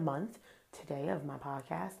just hit a month today of my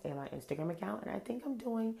podcast and my Instagram account, and I think I'm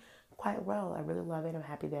doing quite well. I really love it. I'm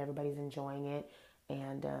happy that everybody's enjoying it,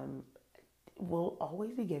 and we'll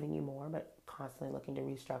always be giving you more, but constantly looking to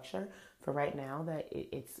restructure. For right now, that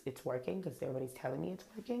it's working because everybody's telling me it's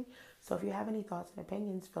working. So if you have any thoughts and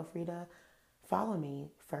opinions, feel free to follow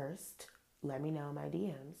me first. Let me know in my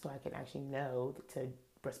DMs so I can actually know to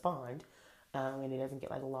respond, and it doesn't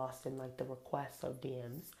get lost in the requests of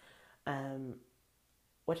DMs,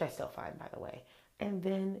 which I still find, by the way. And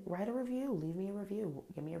then write a review. Leave me a review.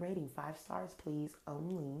 Give me a rating. 5 stars, please,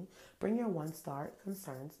 only. Bring your 1-star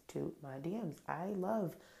concerns to my DMs. I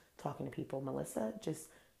love talking to people. Melissa just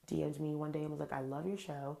DM'd me one day and was like, I love your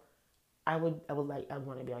show. I want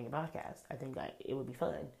to be on your podcast. I think it would be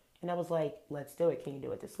fun. And I was like, let's do it. Can you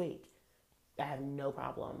do it this week? I have no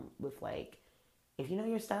problem with like, if you know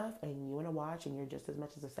your stuff and you want to watch and you're just as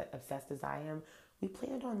much as obsessed as I am, we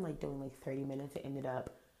planned on like doing like 30 minutes. It ended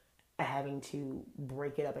up having to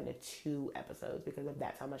break it up into 2 episodes because of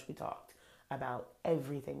that's how much we talked about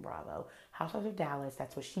everything Bravo. Housewives of Dallas,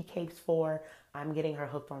 that's what she capes for. I'm getting her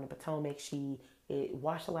hooked on the Potomac. She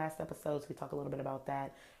watched the last episodes. We talk a little bit about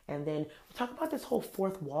that. And then we talk about this whole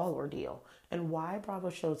fourth wall ordeal and why Bravo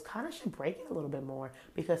shows kind of should break it a little bit more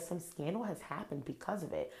because some scandal has happened because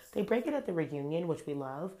of it. They break it at the reunion, which we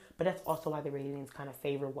love, but that's also why the reunions kind of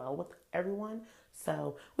favor well with everyone.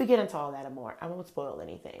 So we get into all that and more. I won't spoil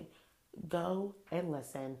anything. Go and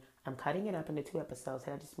listen. I'm cutting it up into 2 episodes,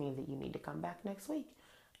 and that just means that you need to come back next week.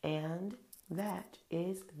 And that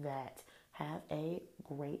is that. Have a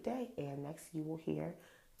great day. And next you will hear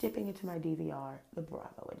dipping into my DVR, the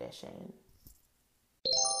Bravo edition.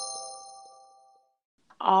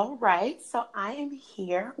 All right, so I am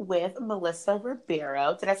here with Melissa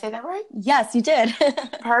Ribeiro. Did I say that right? Yes, you did.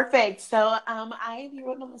 Perfect. So I am here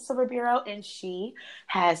with Melissa Ribeiro, and she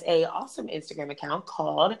has a awesome Instagram account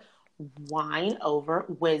called Wine Over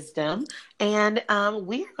Wisdom. And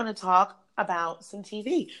we are going to talk about some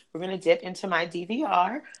TV. We're going to dip into my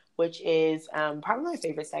DVR, which is probably my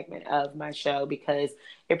favorite segment of my show because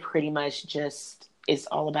it pretty much just is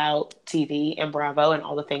all about TV and Bravo and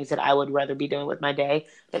all the things that I would rather be doing with my day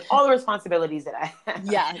than all the responsibilities that I have.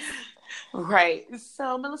 Yes. Right.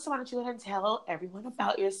 So, Melissa, why don't you go ahead and tell everyone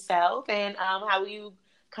about yourself and how you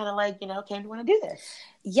kind of like, came to want to do this?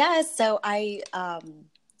 Yes. So I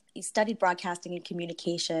studied broadcasting and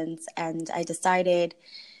communications, and I decided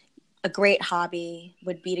a great hobby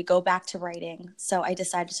would be to go back to writing. So I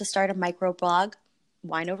decided to start a microblog,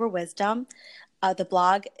 Wine Over Wisdom. The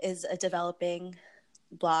blog is a developing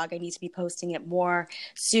blog. I need to be posting it more.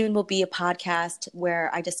 Soon will be a podcast where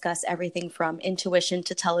I discuss everything from intuition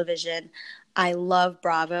to television. I love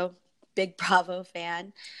Bravo, big Bravo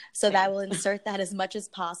fan. So that will insert that as much as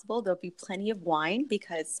possible. There'll be plenty of wine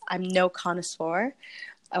because I'm no connoisseur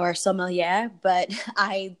or sommelier, but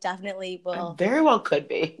I definitely will. I very well could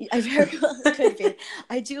be. I very well could be.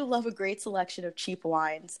 I do love a great selection of cheap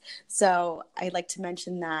wines. So I'd like to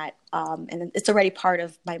mention that. And it's already part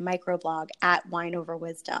of my microblog at Wine Over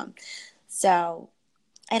Wisdom. So,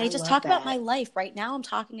 and I just talk about my life. Right now I'm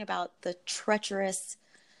talking about the treacherous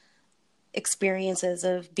experiences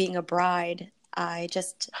of being a bride. I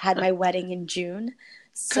just had my wedding in June.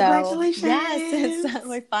 So, congratulations. Yes,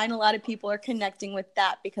 I find a lot of people are connecting with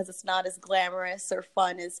that because it's not as glamorous or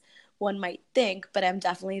fun as one might think, but I'm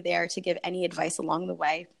definitely there to give any advice along the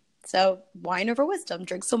way. So wine over wisdom,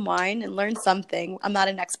 drink some wine and learn something. I'm not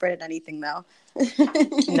an expert at anything though.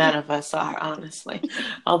 None of us are, honestly.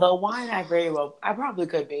 Although wine, I probably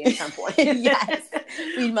could be at some point. Yes,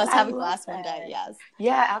 we must have a glass one day. Yes.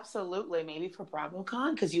 Yeah, absolutely. Maybe for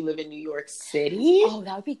BravoCon because you live in New York City. Oh,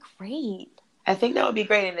 that would be great. I think that would be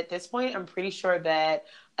great. And at this point, I'm pretty sure that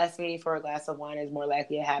us meeting for a glass of wine is more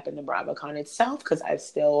likely to happen than BravoCon itself because I've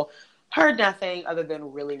still heard nothing other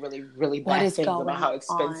than really, really, really bad things about how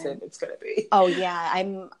expensive it's going to be. Oh,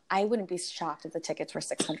 yeah. I wouldn't be shocked if the tickets were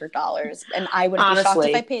 $600. And I wouldn't be shocked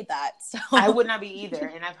if I paid that. So I would not be either.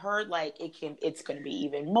 And I've heard like it's going to be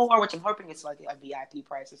even more, which I'm hoping it's like a VIP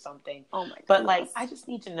price or something. Oh, my God. But like, I just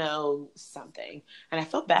need to know something. And I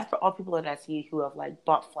feel bad for all people that I see who have like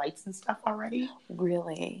bought flights and stuff already.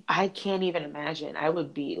 Really? I can't even imagine. I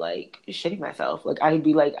would be like shitting myself. Like I would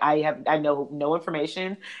be like, I know no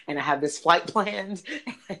information and I have this flight planned.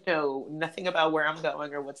 I know nothing about where I'm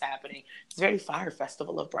going or what's happening. It's very Fire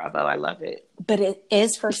Festival of Bravo. I love it. But it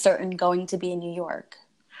is for certain going to be in New York.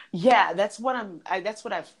 Yeah, that's what I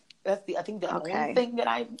think the only thing that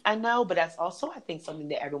I know, but that's also I think something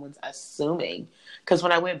that everyone's assuming. Because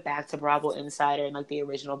when I went back to Bravo Insider and like the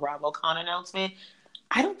original BravoCon announcement,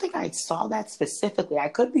 I don't think I saw that specifically. I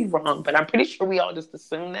could be wrong, but I'm pretty sure we all just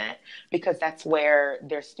assume that because that's where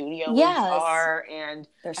their studios are and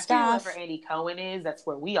their staff. Whoever Andy Cohen is, that's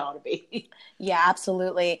where we ought to be. Yeah,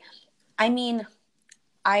 absolutely. I mean,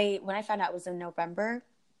 when I found out it was in November,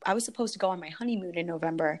 I was supposed to go on my honeymoon in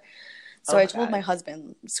November. So I told my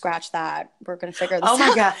husband, scratch that. We're going to figure this out. Oh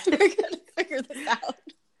my God. We're going to figure this out.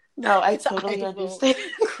 No, I totally understand.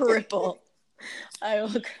 Cripple. I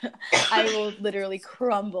will literally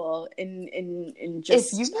crumble in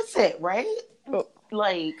just. If you miss it, right?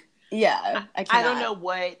 Like, yeah, I don't know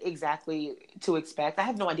what exactly to expect. I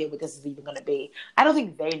have no idea what this is even going to be. I don't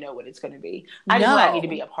think they know what it's going to be. I just know I need to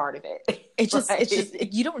be a part of it. It's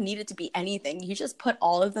just you don't need it to be anything. You just put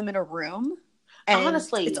all of them in a room. And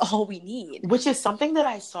honestly, it's all we need. Which is something that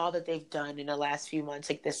I saw that they've done in the last few months.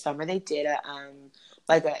 Like this summer, they did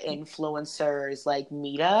like an influencers like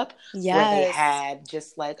meetup where they Yes. had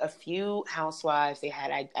just like a few housewives. They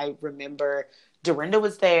had, I remember Dorinda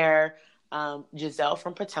was there, Giselle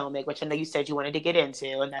from Potomac, which I know you said you wanted to get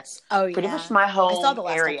into, and that's Oh pretty much yeah. my I saw home the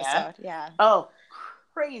last area. episode. Yeah. Oh,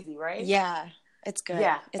 crazy, right? Yeah. It's good.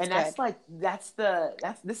 Yeah, It's and good.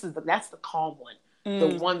 that's the calm one. The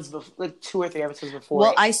Mm. ones like 2 or 3 episodes before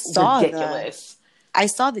Well, it, ridiculous. I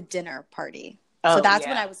saw the dinner party. So Oh that's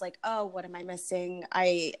when yeah, I was like, "Oh, what am I missing?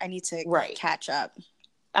 I need to right. catch up."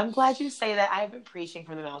 I'm glad you say that. I've been preaching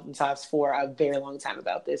from the mountaintops for a very long time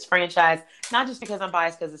about this franchise, not just because I'm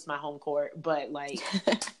biased because it's my home court, but like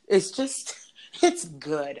it's just it's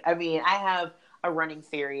good. I mean, I have a running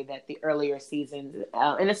theory that the earlier seasons,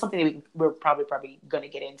 and it's something that we're probably going to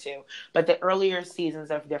get into, but the earlier seasons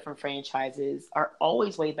of different franchises are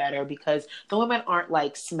always way better because the women aren't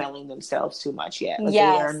like smelling themselves too much yet. Like they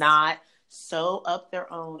are Yes. not so up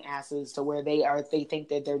their own asses to where they think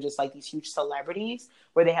that they're just like these huge celebrities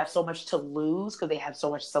where they have so much to lose because they have so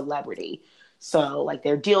much celebrity. So like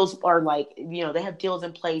their deals are like, they have deals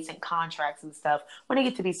in place and contracts and stuff when they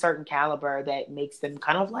get to be certain caliber that makes them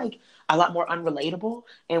kind of like a lot more unrelatable.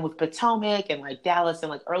 And with Potomac and like Dallas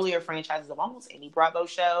and like earlier franchises of almost any Bravo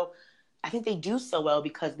show, I think they do so well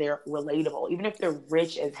because they're relatable. Even if they're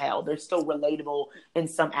rich as hell, they're still relatable in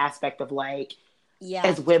some aspect of like, Yeah.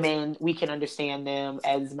 as women, we can understand them.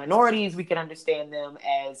 As minorities, we can understand them.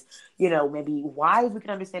 As, maybe wives, we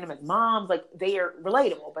can understand them. As moms, like they are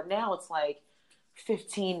relatable. But now it's like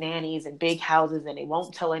 15 nannies and big houses and they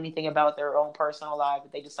won't tell anything about their own personal life.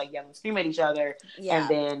 They just like yell and scream at each other and Yeah.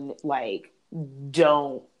 then like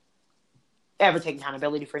don't ever take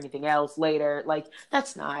accountability for anything else later. Like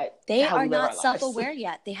that's not They how are we live not our lives. self-aware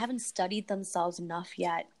yet. They haven't studied themselves enough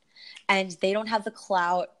yet. And they don't have the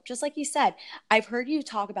clout. Just like you said, I've heard you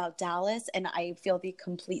talk about Dallas, and I feel the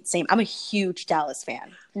complete same. I'm a huge Dallas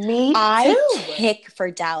fan. Me I too. kick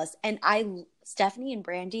for Dallas, and Stephanie and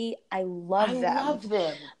Brandy, I I love them. love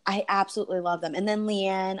them. I absolutely love them. And then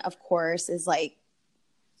Leanne, of course, is like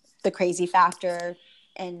the crazy factor,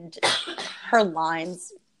 and her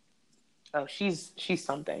lines. Oh, she's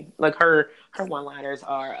something. Like her one-liners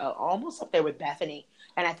are almost up there with Bethany.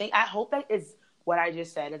 And I hope that is what I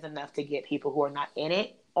just said is enough to get people who are not in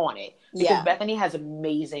it on it because Yeah. Bethany has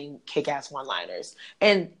amazing kick-ass one-liners,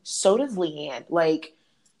 and so does Leanne. Like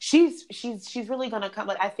she's really gonna come.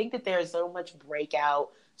 Like I think that there is so much breakout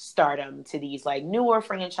stardom to these like newer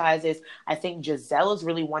franchises. I think Giselle is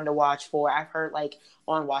really one to watch for. I've heard like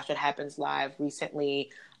on Watch What Happens Live recently.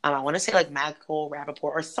 I want to say like Michael Rappaport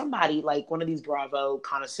or somebody like one of these Bravo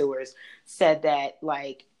connoisseurs said that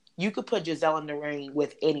like you could put Giselle in the ring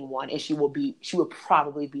with anyone and she would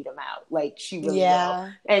probably beat him out. Like she really will.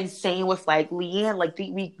 Yeah. And same with like Leanne, like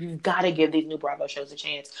we've got to give these new Bravo shows a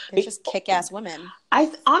chance. They're just kick-ass women.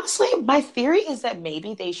 I honestly, my theory is that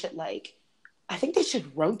maybe they should like, I think they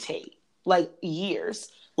should rotate like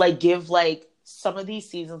years, like give like some of these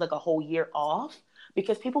seasons like a whole year off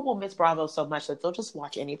because people will miss Bravo so much that they'll just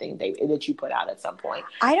watch anything that you put out at some point.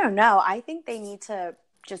 I don't know. I think they need to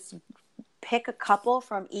just pick a couple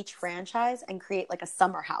from each franchise and create like a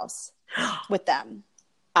summer house with them.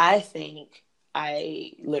 I think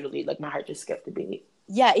I literally like my heart just skipped a beat.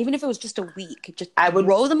 Yeah, even if it was just a week, just I would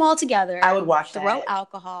roll them all together. I would watch throw that.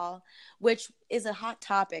 alcohol, which is a hot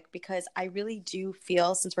topic because I really do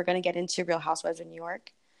feel, since we're going to get into Real Housewives of New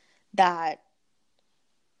York, that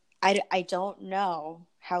I don't know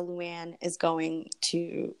how Luann is going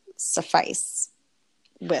to suffice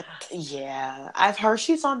with. Yeah, I've heard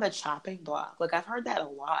she's on the chopping block. Like I've heard that a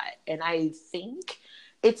lot, and I think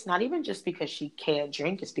it's not even just because she can't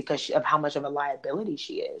drink; it's because of how much of a liability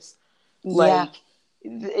she is. Yeah. Like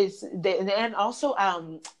and also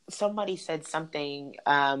somebody said something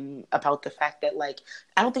about the fact that like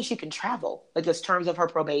I don't think she can travel like as terms of her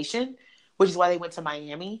probation, which is why they went to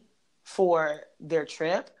Miami for their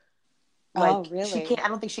trip. Like Oh, really? she can't. I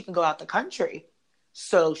don't think she can go out the country,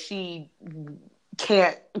 so she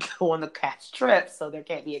can't go on the cast trip. So there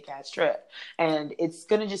can't be a cast trip, and it's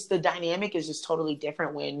gonna just the dynamic is just totally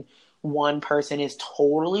different when one person is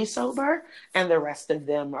totally sober and the rest of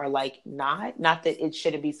them are like not that it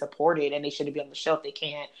shouldn't be supported and they shouldn't be on the show if they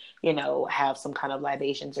can't have some kind of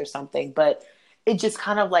libations or something, but it just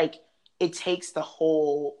kind of like it takes the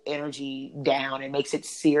whole energy down and makes it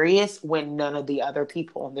serious when none of the other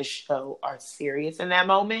people on the show are serious in that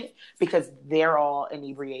moment because they're all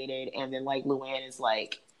inebriated and then like Luann is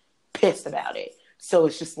like pissed about it. So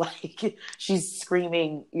it's just like she's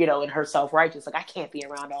screaming, in her self-righteous, like, I can't be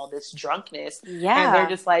around all this drunkenness. Yeah. And they're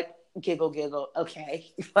just like, giggle, giggle.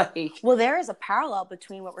 Okay. Like, well, there is a parallel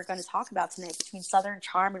between what we're going to talk about tonight between Southern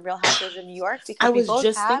Charm and Real Housewives of New York, I because we was both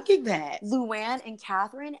just have thinking that. Luann and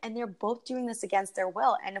Catherine, and they're both doing this against their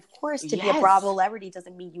will. And of course, to be a Yes. Bravo celebrity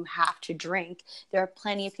doesn't mean you have to drink. There are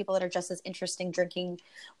plenty of people that are just as interesting drinking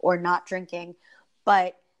or not drinking,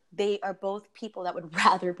 but they are both people that would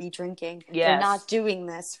rather be drinking. Yes. They're not doing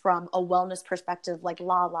this from a wellness perspective like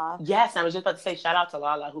Lala. Yes, I was just about to say, shout out to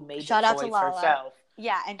Lala, who made Shout the out to choice Lala. herself.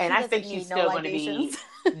 Yeah, and I think she's still going to be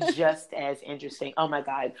just as interesting. Oh my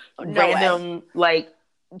God. Random, like,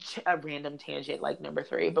 a random tangent, like number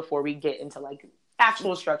 3, before we get into like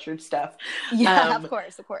actual structured stuff. Yeah, of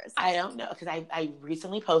course. I don't know, because I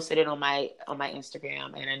recently posted it on my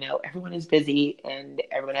Instagram, and I know everyone is busy and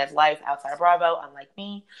everyone has life outside of Bravo, unlike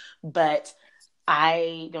me, but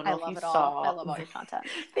I don't know if you saw. I love all your content.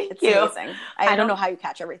 Thank it's you. Amazing. I don't know how you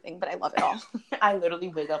catch everything, but I love it all. I literally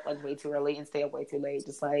wake up like way too early and stay up way too late,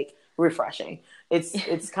 just like refreshing.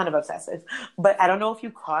 It's kind of obsessive. But I don't know if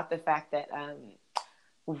you caught the fact that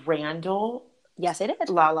Randall, yes, I did.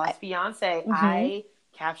 Lala's fiance, I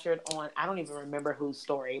captured on, I don't even remember whose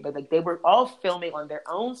story, but like they were all filming on their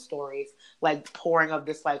own stories, like pouring of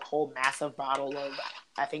this like whole massive bottle of,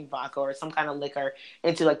 I think, vodka or some kind of liquor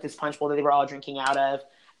into like this punch bowl that they were all drinking out of.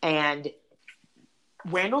 And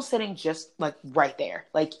Randall's sitting just like right there,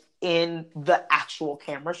 like in the actual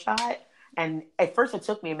camera shot. And at first it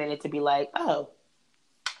took me a minute to be like, oh,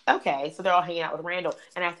 okay, so they're all hanging out with Randall.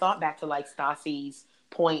 And I thought back to like Stassi's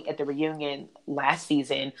point at the reunion last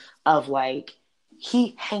season of like,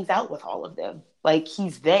 he hangs out with all of them. Like,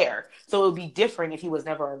 he's there. So it would be different if he was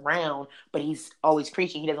never around, but he's always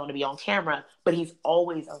preaching. He doesn't want to be on camera, but he's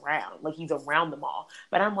always around. Like, he's around them all.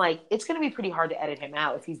 But I'm like, it's going to be pretty hard to edit him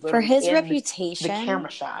out if he's literally for his in reputation, the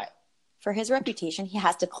camera shot. For his reputation, he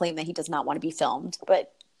has to claim that he does not want to be filmed.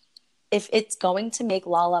 But if it's going to make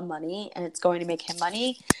Lala money and it's going to make him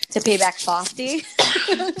money to pay back Fausti,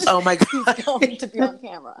 oh my God, he's going to be on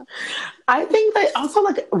camera. I think that also,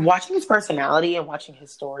 like, watching his personality and watching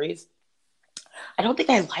his stories, I don't think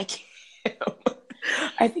I like him.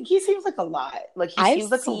 I think he seems like a lot. Like, he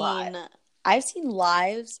seems like a lot. I've seen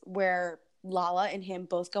lives where Lala and him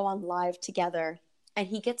both go on live together, and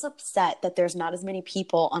he gets upset that there's not as many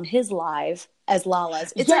people on his live as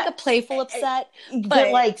Lala's. It's like a playful upset,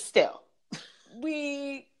 but like, still,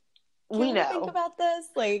 we know. Think about this.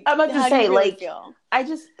 Like, I'm about to say, like, feel? I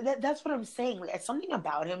just that's what I'm saying. Like, something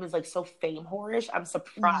about him is like so fame whorish. I'm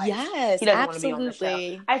surprised. Yes, he doesn't absolutely. want to be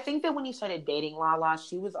on the show. I think that when he started dating Lala,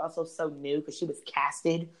 she was also so new because she was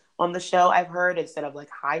casted on the show. I've heard, instead of like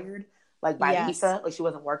hired, like by Lisa. Like, she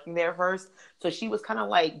wasn't working there first, so she was kind of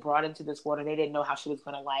like brought into this world, and they didn't know how she was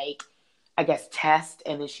going to, like, I guess, test.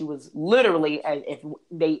 And then she was literally,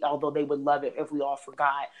 although they would love it if we all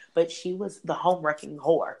forgot, but she was the home wrecking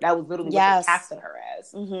whore. That was literally what they casted her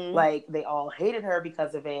as. Mm-hmm. Like, they all hated her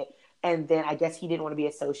because of it. And then I guess he didn't want to be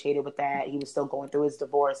associated with that. He was still going through his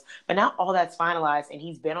divorce. But now all that's finalized, and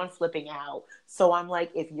he's been on Flipping Out. So I'm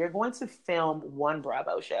like, if you're going to film one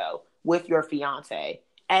Bravo show with your fiance,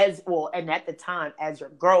 and at the time, as your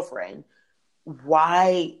girlfriend,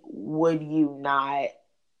 why would you not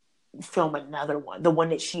film another one, the one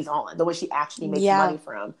that she's on, the one she actually makes money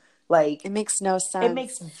from? Like, it makes no sense. It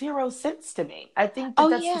makes zero sense to me. I think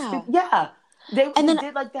that they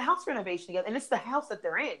did like the house renovation together, and it's the house that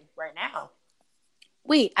they're in right now.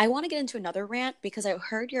 Wait, I want to get into another rant because I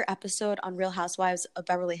heard your episode on Real Housewives of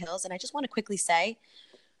Beverly Hills, and I just want to quickly say,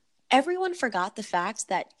 everyone forgot the fact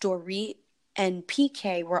that Dorit and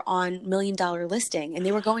PK were on $1 Million Listing, and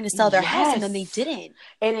they were going to sell their house, and then they didn't.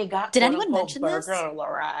 And it got, did anyone mention this?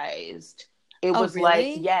 Burglarized. It was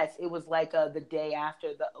really? it was like the day after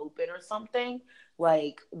the open or something.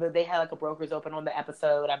 Like, they had like a broker's open on the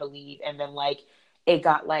episode, I believe, and then like it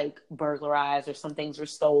got like burglarized, or some things were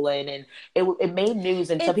stolen, and it made news,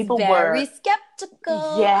 and some people were very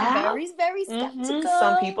skeptical. Yeah, very, very skeptical.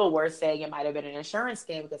 Some people were saying it might have been an insurance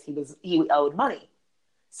scam because he owed money.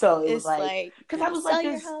 So it was like, because I was like,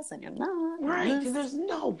 your house and you're not. Right, because there's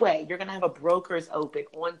no way you're going to have a broker's open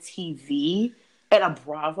on TV and a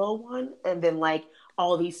Bravo one, and then like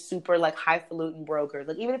all these super like highfalutin brokers.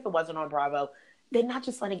 Like, even if it wasn't on Bravo, they're not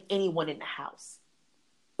just letting anyone in the house.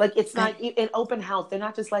 Like, it's not an open house. They're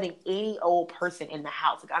not just letting any old person in the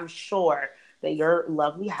house. Like, I'm sure that your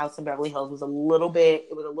lovely house in Beverly Hills was a little bit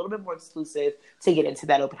more exclusive to get into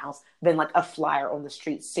that open house than like a flyer on the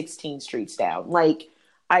street 16 streets down. Like,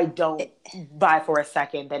 I don't buy for a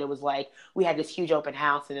second that it was like we had this huge open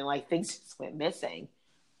house and then like things just went missing.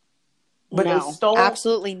 But no, they stole,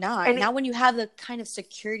 absolutely not. And now when you have the kind of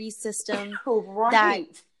security system right.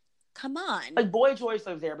 Come on. Like, Boy George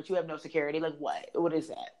lives there, but you have no security. Like, what? What is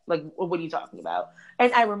that? Like, what are you talking about?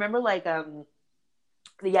 And I remember, like,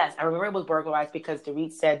 yes, I remember it was burglarized because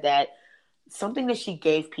Dorit said that something that she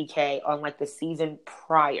gave PK on, like, the season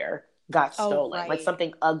prior got Oh, stolen. Like, right.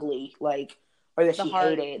 something ugly, like, or that The she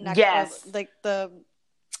heart hated. neck, Yes. like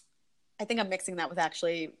I think I'm mixing that with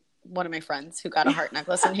actually one of my friends who got a heart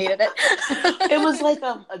necklace and hated it. It was like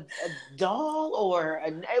a doll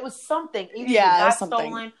it was something. Either it Yeah, got something.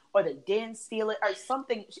 stolen or they didn't steal it or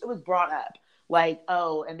something. It was brought up. Like,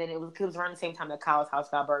 oh, and then it was around the same time that Kyle's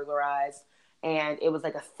house got burglarized. And it was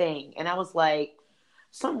like a thing. And I was like,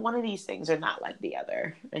 one of these things are not like the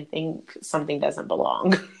other. I think something doesn't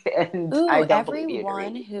belong. And Ooh, I don't believe you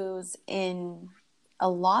everyone agree. who's in a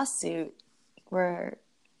lawsuit where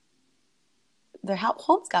their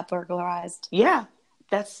homes got burglarized. Yeah,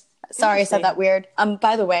 that's Sorry, I said that weird.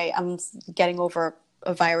 By the way, I'm getting over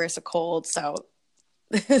a virus, a cold, so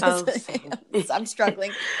Oh, same. I'm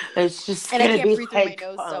struggling. It's just And I gonna can't be breathe through my like,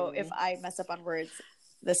 nose, so if I mess up on words,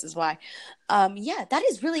 this is why. Yeah, that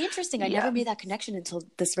is really interesting. I yeah. never made that connection until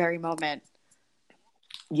this very moment.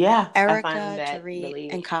 Yeah, I find Erica, that Dorit, really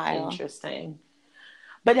and Kyle. interesting.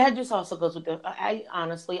 But that just also goes with I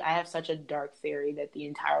honestly, I have such a dark theory that the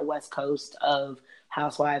entire West Coast of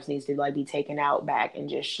Housewives needs to, like, be taken out back and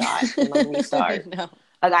just shot and, like, restart. No.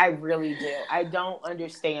 Like, I really do. I don't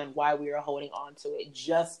understand why we are holding on to it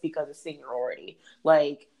just because of seniority.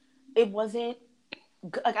 Like, it wasn't,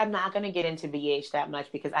 like, I'm not going to get into BH that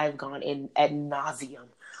much because I've gone in ad nauseum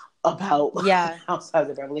about Yeah.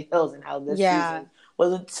 Housewives of Beverly Hills and how this Yeah. season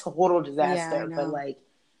was a total disaster. Yeah, I know. But, like,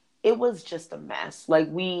 it was just a mess. Like,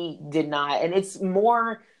 we did not. And it's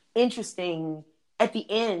more interesting at the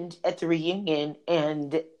end, at the reunion,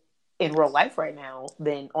 and in real life right now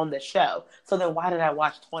than on the show. So then why did I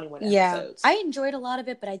watch 21 episodes? I enjoyed a lot of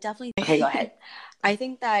it, but I definitely... Okay, go ahead. I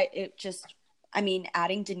think that it just... I mean,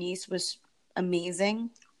 adding Denise was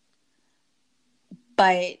amazing.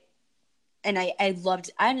 But... And I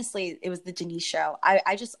loved... Honestly, it was the Denise show. I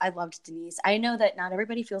loved Denise. I know that not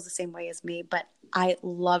everybody feels the same way as me, but I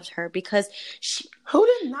loved her because she... Who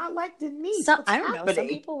did not like Denise? I don't know. Some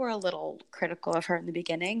people were a little critical of her in the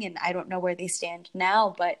beginning, and I don't know where they stand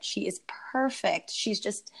now, but she is perfect.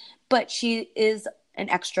 But she is an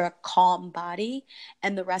extra calm body,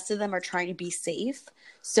 and the rest of them are trying to be safe.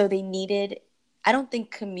 So they needed... I don't think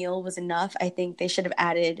Camille was enough. I think they should have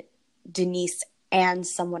added Denise and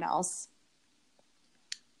someone else.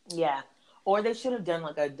 Yeah. Or they should have done,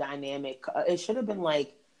 like, a dynamic... it should have been,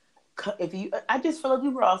 like... I just feel like we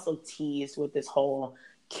were also teased with this whole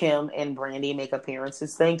Kim and Brandy make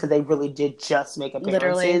appearances thing, because they really did just make appearances.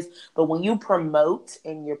 Literally. But when you promote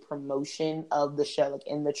in your promotion of the show, like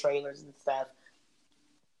in the trailers and stuff,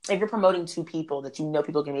 if you're promoting two people that you know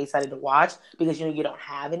people can be excited to watch because you know you don't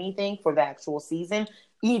have anything for the actual season,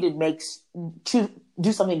 you need to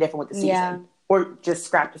do something different with the season. Yeah. Or just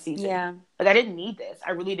scrap the season. Yeah. Like, I didn't need this.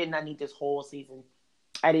 I really did not need this whole season.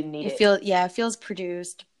 I didn't need it. It feels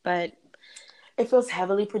produced, but... It feels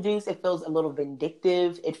heavily produced. It feels a little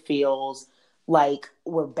vindictive. It feels like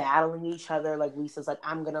we're battling each other. Like, Lisa's like,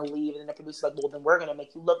 I'm going to leave. And then the producer's like, well, then we're going to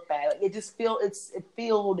make you look bad. Like, it just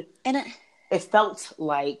it felt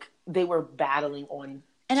like they were battling on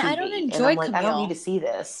And TV. I don't enjoy Camille. I don't need to see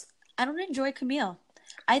this. I don't enjoy Camille.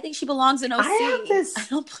 I think she belongs in OC. I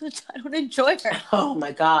don't enjoy her. Oh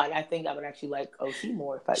my God. I think I would actually like OC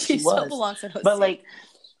more if she was. She still belongs in OC. But, like,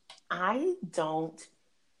 I don't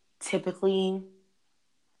typically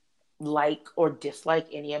like or dislike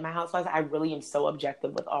any of my housewives. I really am so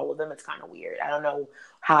objective with all of them. It's kind of weird. I don't know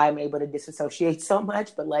how I'm able to disassociate so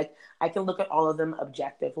much, but, like, I can look at all of them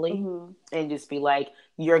objectively and just be like,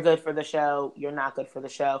 you're good for the show, you're not good for the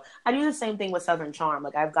show. I do the same thing with Southern Charm.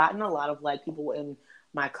 Like, I've gotten a lot of, like, people in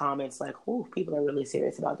my comments like, "Ooh, people are really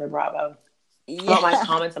serious about their Bravo." Yeah. About my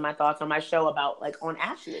comments and my thoughts on my show about, like, on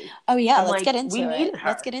Ashley. Oh yeah, let's get into it. Needed her.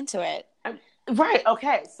 Let's get into it. Right.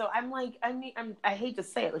 Okay. So I'm like, I hate to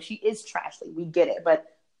say it, like, she is trashly. We get it, but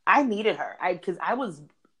I needed her. Because I was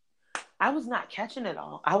not catching it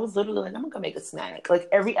all. I was literally like, I'm gonna make a snack. Like,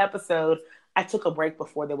 every episode, I took a break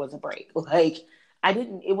before there was a break. Like,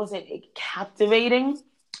 it wasn't captivating,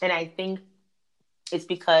 and I think it's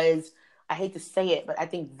because, I hate to say it, but I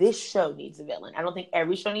think this show needs a villain. I don't think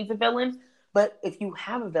every show needs a villain, but if you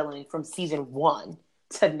have a villain from season 1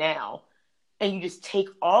 to now, and you just take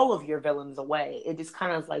all of your villains away, it just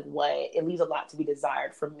kind of is like, what? It leaves a lot to be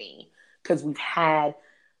desired for me. Because we've had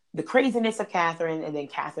the craziness of Catherine, and then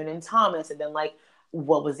Catherine and Thomas, and then, like,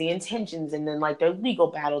 what was the intentions, and then, like, their legal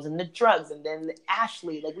battles, and the drugs, and then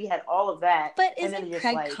Ashley. Like, we had all of that. But isn't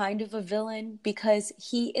Craig kind of a villain? Because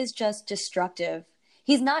he is just destructive.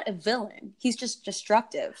 He's not a villain. He's just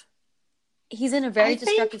destructive. He's in a very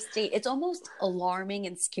destructive state. It's almost alarming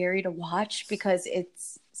and scary to watch because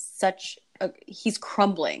it's he's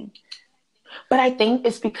crumbling. But I think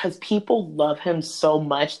it's because people love him so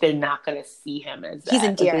much, they're not going to see him as that. He's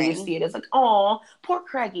endearing. Like, they just see it as like, oh, poor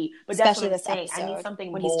Craigie. But especially that's what I'm saying. episode, I need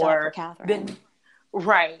something when more than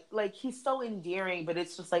right. Like, he's so endearing, but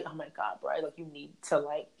it's just like, oh my God, bro. Like, you need to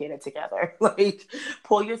like get it together. Like,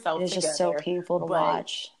 pull yourself together. It's just so painful to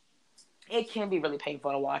watch. It can be really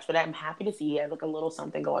painful to watch, but I'm happy to see he has like a little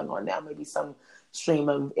something going on now, maybe some stream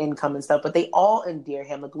of income and stuff. But they all endear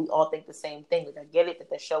him. Like, we all think the same thing. Like, I get it that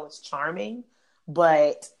the show is charming,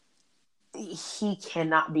 but he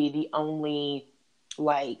cannot be the only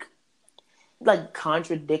like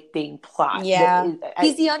contradicting plot. Yeah,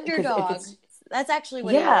 he's the underdog. That's actually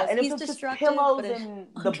what it is. And he's if it's destructive, pillows in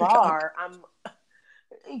the bar, I'm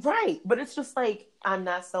right. But it's just like, I'm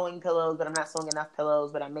not sewing pillows, but I'm not sewing enough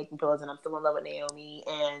pillows, but I'm making pillows, and I'm still in love with Naomi,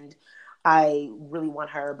 and I really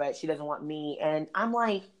want her, but she doesn't want me, and I'm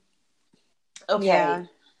like, okay, yeah.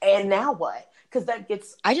 And now what? Because that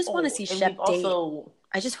gets. I just want to see Shep date.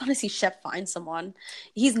 I just want to see Shep find someone.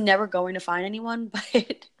 He's never going to find anyone,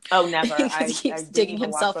 but never. He keeps digging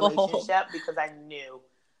himself a hole. Because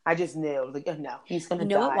I just knew. Like, no, he's gonna die.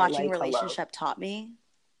 You know what watching Relationship taught me?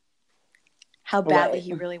 How badly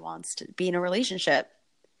he really wants to be in a relationship.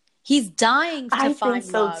 He's dying to find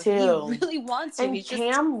love. Too. He really wants to. And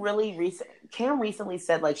Cam recently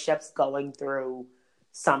said like Shep's going through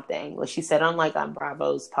something. Like she said on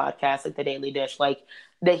Bravo's podcast, like The Daily Dish, like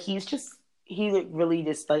that he really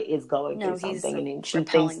just like is going through something, and she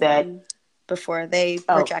thinks that before they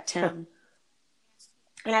reject him.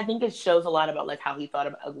 And I think it shows a lot about like how he thought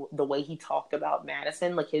about the way he talked about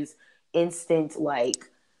Madison, like his instant like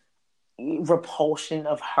repulsion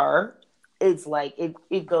of her. It's like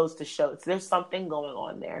it goes to show there's something going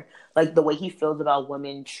on there. Like the way he feels about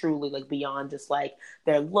women truly, like beyond just like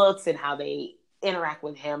their looks and how they interact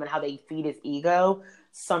with him and how they feed his ego,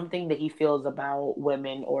 something that he feels about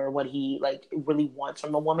women or what he like really wants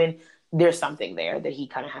from a woman. There's something there that he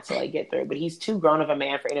kind of has to like get through, but he's too grown of a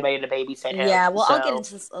man for anybody to babysit him. Yeah, well, I'll get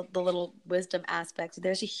into the little wisdom aspect.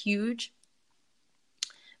 There's a huge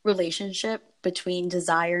relationship between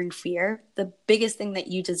desire and fear. The biggest thing that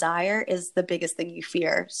you desire is the biggest thing you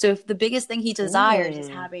fear. So if the biggest thing he desires is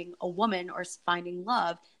having a woman or finding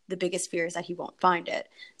love, the biggest fear is that he won't find it.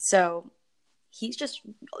 So he's just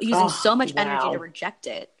using so much energy to reject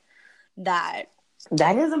it that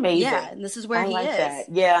is amazing. Yeah, and this is where he is. That.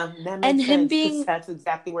 Yeah, that makes sense. Him being that's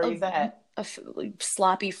exactly where he's at. A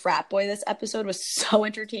sloppy frat boy this episode was so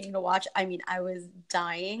entertaining to watch. I mean, I was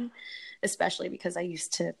dying, especially because I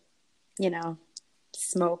used to,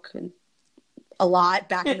 smoke a lot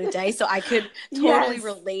back in the day. So I could totally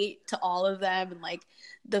relate to all of them. And like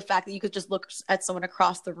the fact that you could just look at someone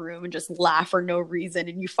across the room and just laugh for no reason.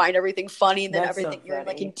 And you find everything funny. And then everything, you're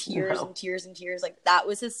like in tears and tears and tears. Like that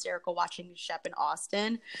was hysterical watching Shep and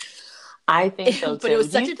Austin. I think so too. But it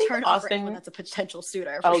was such a turn off for anyone that's a potential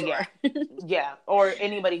suitor. For sure. Yeah. Or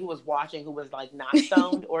anybody who was watching who was like not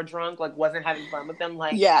stoned or drunk, like wasn't having fun with them.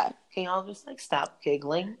 Like, can y'all just like stop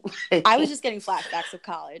giggling? I was just getting flashbacks of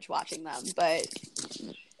college watching them. But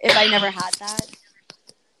if I never had that,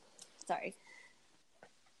 sorry.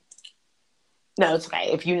 No, it's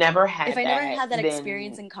okay. If you never had if I never had that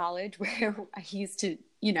experience in college where I used to,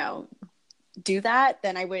 do that,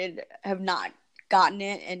 then I would have not gotten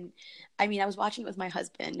it. And I mean, I was watching it with my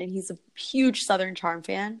husband, and he's a huge Southern Charm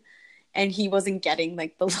fan, and he wasn't getting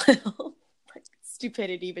like the little like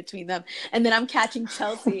stupidity between them. And then I'm catching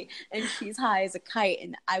Chelsea, and she's high as a kite,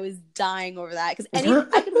 and I was dying over that because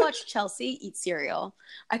I could watch Chelsea eat cereal.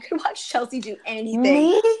 I could watch Chelsea do anything.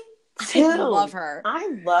 Me too. I love her. I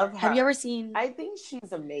love her. Have you ever seen? I think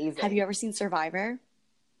she's amazing. Have you ever seen Survivor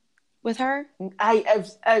with her?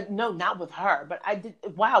 No, not with her, but I did.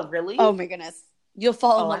 Wow, really? Oh my goodness. You'll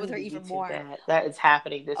fall in love with her even more. That is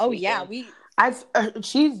happening this weekend. Yeah,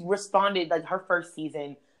 she's responded like her first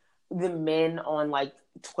season. The men on like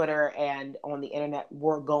Twitter and on the internet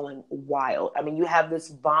were going wild. I mean, you have this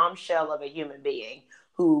bombshell of a human being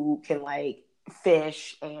who can like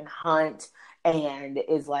fish and hunt and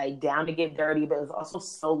is like down to get dirty, but is also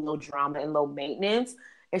so low drama and low maintenance.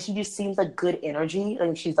 And she just seems like good energy.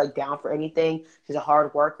 And she's like down for anything. She's a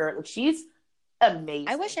hard worker. Like she's amazing.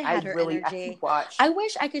 I wish I had her energy. I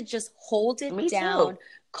wish I could just hold it down,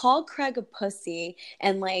 call Craig a pussy,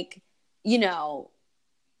 and like,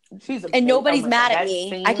 she's and nobody's mad at me.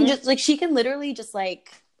 Scene, I can just like she can literally just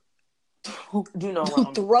like do no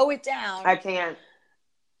wrong. Throw it down. I can't.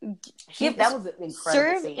 That was an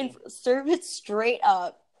incredible scene. Serve it straight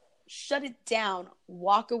up. shut it down,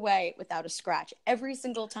 walk away without a scratch every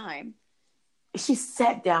single time. She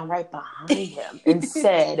sat down right behind him and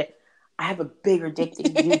said, I have a bigger dick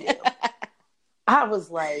than you do. I was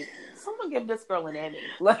like, someone give this girl an Emmy.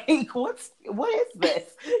 Like, what is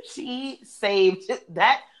this? She saved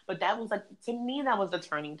that. But that was like, to me, that was the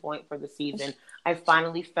turning point for the season. I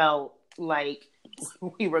finally felt like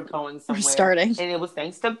we were going somewhere. Starting. And it was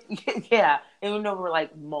thanks to, yeah, even though we were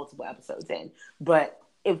like multiple episodes in. But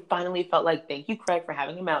it finally felt like, thank you, Craig, for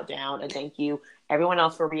having a meltdown. And thank you, everyone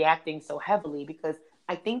else, for reacting so heavily. Because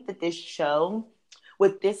I think that this show,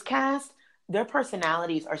 with this cast, their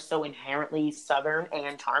personalities are so inherently Southern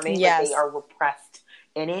and charming that they are repressed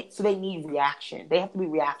in it. So they need reaction. They have to be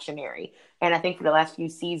reactionary. And I think for the last few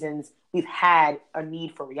seasons, we've had a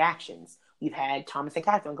need for reactions. We've had Thomas and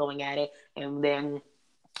Catherine going at it, and then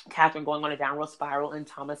Catherine going on a downward spiral, and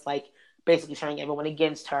Thomas like basically turning everyone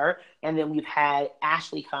against her. And then we've had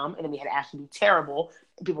Ashley come, and then we had Ashley be terrible.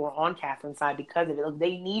 People were on Catherine's side because of it. Like,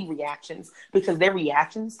 they need reactions because their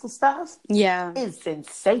reactions to stuff is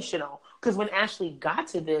sensational. Because when Ashley got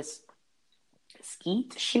to this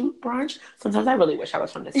skeet shoot brunch, sometimes I really wish I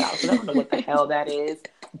was from the South because I don't know what the hell that is.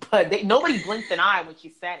 But nobody blinked an eye when she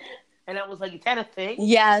said it. And I was like, is that a thing?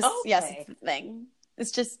 Yes, yes, it's a thing.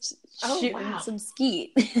 It's just shooting some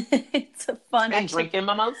skeet. It's a fun and drinking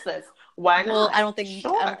mimosas. Why not? Well, I don't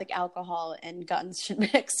think alcohol and guns should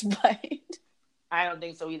mix, but I don't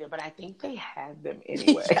think so either. But I think they had them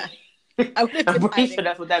anyway. I'm pretty sure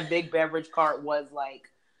that's what that big beverage cart was like.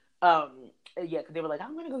 Because they were like,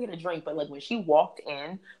 I'm gonna go get a drink, but like when she walked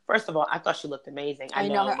in, first of all, I thought she looked amazing. I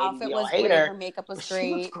know her outfit was great, her makeup was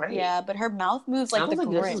great. Yeah, but her mouth moves like the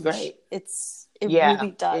Grinch. This is great. It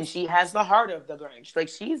really does. And she has the heart of the Grinch. Like,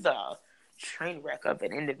 she's a train wreck of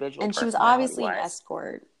an individual. And she was obviously an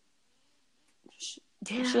escort.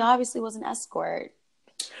 She obviously was an escort.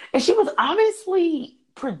 And she was obviously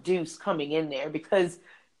produced coming in there because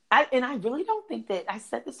I really don't think that, I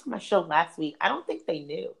said this on my show last week, I don't think they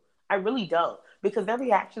knew. I really don't, because their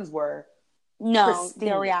reactions were pristine.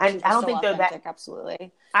 Their reactions. I don't think they're that.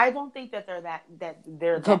 Absolutely. I don't think that they're that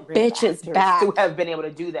the bitch is back to have been able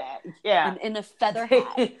to do that. Yeah, and in a feather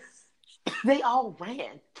hat. They all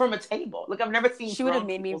ran from a table. Like, I've never seen. She would have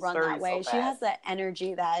made me run that way. She has that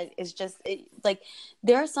energy that is just like.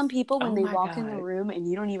 There are some people when they walk in the room and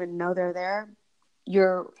you don't even know they're there.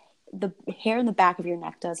 The hair in the back of your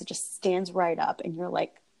neck does. It just stands right up, and you're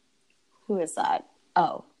like, "Who is that?"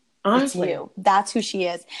 Oh. Honestly. It's you. That's who she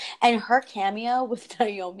is. And her cameo with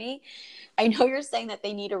Naomi, I know you're saying that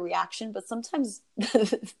they need a reaction, but sometimes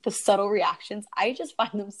the subtle reactions, I just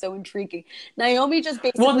find them so intriguing. Naomi just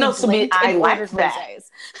basically I like that.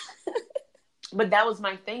 But that was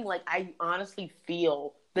my thing. Like, I honestly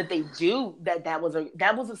feel that they do that was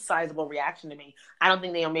a sizable reaction to me. I don't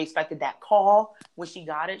think Naomi expected that call. When she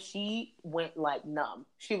got it, she went like numb.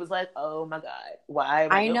 She was like, "Oh my God, why?"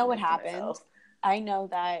 I know what happened. I know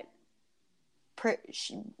that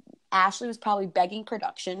Ashley was probably begging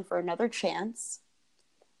production for another chance.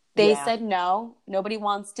 They said no. Nobody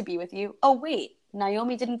wants to be with you. Oh, wait.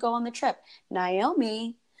 Naomi didn't go on the trip.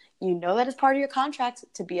 Naomi, you know that is part of your contract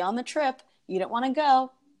to be on the trip. You don't want to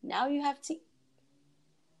go. Now you have to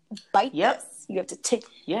bite this. You have to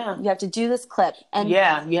you have to do this clip. And you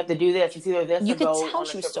have to do this. It's either this you or could go tell on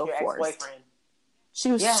she a was trip so with your forced. ex-boyfriend. She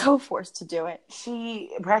was so forced to do it.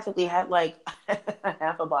 She practically had like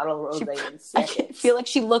half a bottle of rosé in seconds. I feel like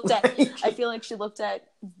she looked at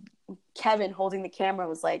Kevin holding the camera and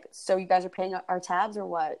was like, "So you guys are paying our tabs or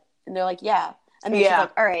what?" And they're like, "Yeah." And then she's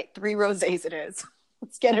like, "All right, 3 rosés it is.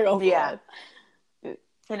 Let's get it over with."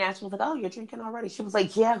 And Ashley was like, "Oh, you're drinking already?" She was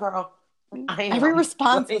like, "Yeah, girl." Every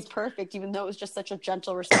response was perfect, even though it was just such a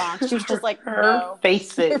gentle response. She was just like, her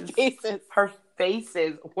faces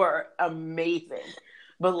were amazing.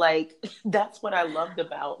 But like, that's what I loved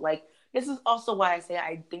about, like, this is also why I say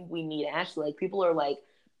I think we need Ashley. Like, people are like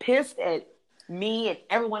pissed at me and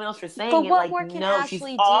everyone else for saying but it. What like, more can no, Ashley she's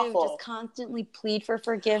do? awful. Just constantly plead for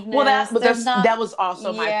forgiveness. Well, that was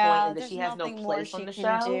also my point, that she has no place on the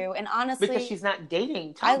show. And honestly, because she's not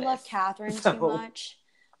dating Thomas. I love Catherine too much.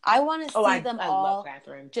 I want to see them all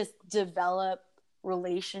just develop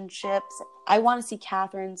relationships. I want to see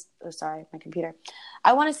Catherine's. Oh, sorry, my computer.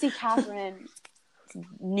 I want to see Catherine's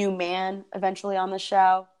new man eventually on the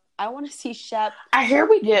show. I want to see Shep. I hear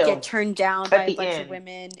we do get turned down by a bunch of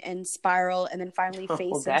women and spiral, and then finally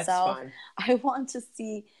face himself. Fun. I want to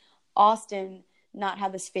see Austin not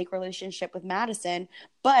have this fake relationship with Madison,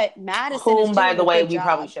 but Madison, whom, by the way, we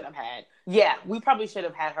probably should have had. Yeah, we probably should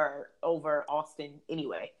have had her over Austin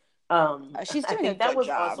anyway. She's doing a good that was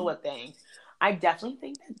job. Also a thing. I definitely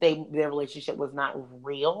think that their relationship was not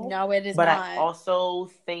real. No, it is But I not. also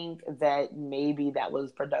think that maybe that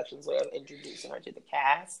was production's way of introducing her to the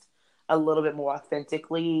cast a little bit more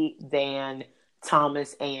authentically than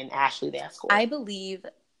Thomas and Ashley the escort. I believe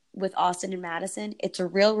with Austin and Madison, it's a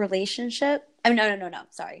real relationship. Oh, no.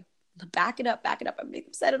 Sorry. Back it up. I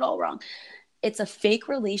said it all wrong. It's a fake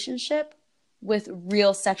relationship with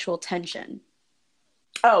real sexual tension.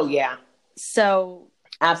 Oh, yeah. So,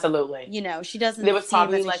 absolutely. You know, she doesn't there was see him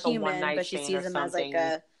probably as a like human, but she sees him as like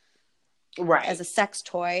a right as a sex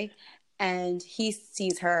toy. And he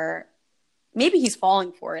sees her. Maybe he's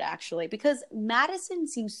falling for it, actually, because Madison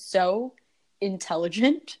seems so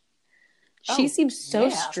intelligent. She seems so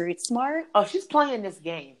street smart. Oh, she's playing this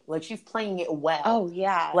game. Like, she's playing it well. Oh,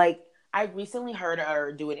 yeah. Like, I recently heard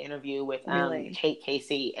her do an interview with Really? Kate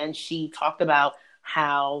Casey, and she talked about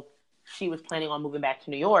how she was planning on moving back to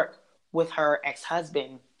New York with her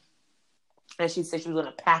ex-husband. And she said she was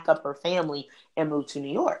going to pack up her family and move to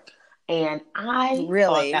New York. And I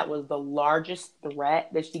thought that was the largest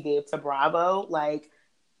threat that she gave to Bravo. Like,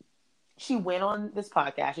 she went on this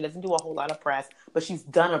podcast. She doesn't do a whole lot of press, but she's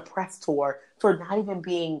done a press tour for not even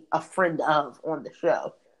being a friend of on the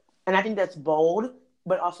show. And I think that's bold,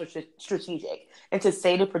 but also strategic. And to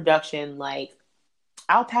say to production, like,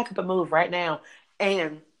 I'll pack up and move right now.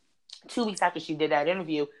 And 2 weeks after she did that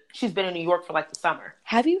interview, she's been in New York for like the summer.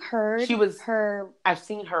 Have you heard her? I've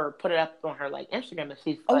seen her put it up on her like Instagram that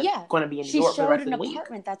she's going to be in New York for the rest of the week. She showed an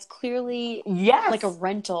apartment that's clearly like a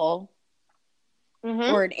rental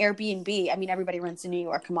or an Airbnb. I mean, everybody rents in New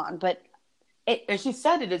York. Come on, but and she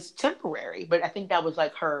said that it's temporary, but I think that was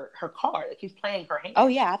like her card. Like, he's playing her hand. Oh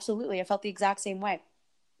yeah, absolutely. I felt the exact same way.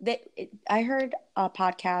 I heard a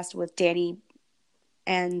podcast with Danny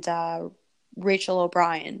and Rachel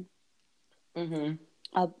O'Brien.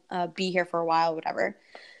 Be Here for a While, whatever.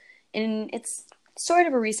 And it's sort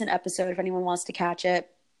of a recent episode if anyone wants to catch it.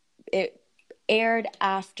 It aired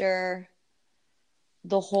after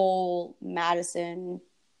the whole Madison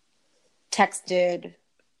texted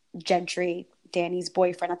Gentry, Danny's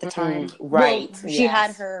boyfriend at the time. Right. Well, she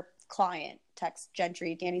had her client text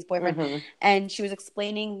Gentry, Danny's boyfriend, and she was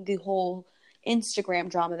explaining the whole Instagram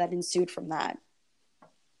drama that ensued from that.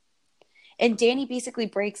 And Danny basically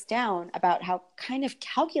breaks down about how kind of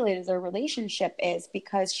calculated their relationship is,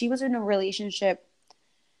 because she was in a relationship,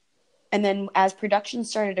 and then as production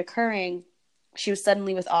started occurring, she was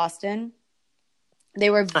suddenly with Austin. They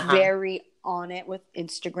were very on it with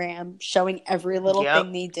Instagram, showing every little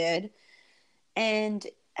thing they did. And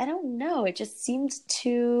I don't know, it just seemed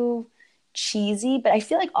too cheesy, but I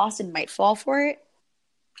feel like Austin might fall for it.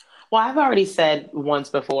 Well, I've already said once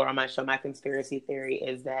before on my show, my conspiracy theory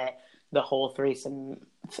is that the whole threesome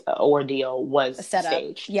ordeal was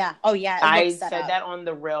staged. Yeah. Oh, yeah. I said that on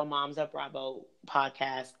the Real Moms of Bravo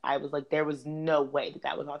podcast. I was like, there was no way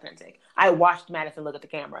that was authentic. I watched Madison look at the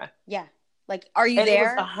camera. Yeah. Like, are you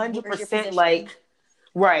there? It was 100% like,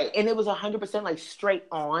 right. And it was 100% like straight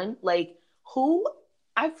on. Like,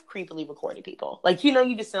 I've creepily recorded people. Like, you know,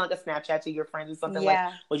 you just send like a Snapchat to your friends or something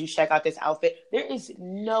like, would you check out this outfit? There is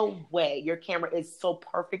no way your camera is so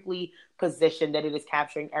perfectly positioned that it is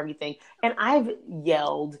capturing everything. And I've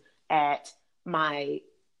yelled at my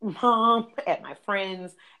mom, at my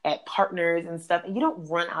friends, at partners and stuff. And you don't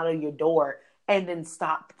run out of your door and then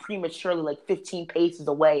stop prematurely like 15 paces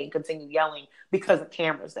away and continue yelling because the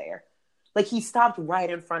camera's there. Like, he stopped right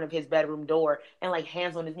in front of his bedroom door and like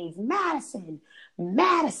hands on his knees, Madison.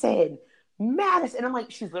 And I'm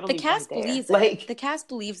like, she's literally the cast right there. believes like, it. The cast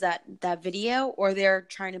believes that video, or they're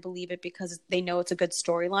trying to believe it because they know it's a good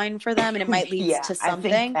storyline for them and it might lead to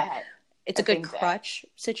something. It's a good crutch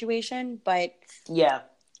situation, but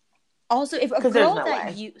also, if a girl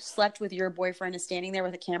that you slept with, your boyfriend, is standing there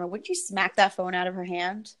with a camera, wouldn't you smack that phone out of her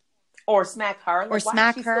hand? Or smack her? Like, or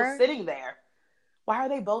smack her? Still sitting there? Why are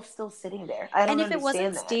they both still sitting there? I don't understand. And if it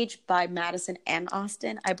wasn't staged by Madison and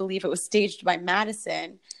Austin, I believe it was staged by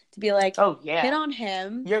Madison to be like, hit on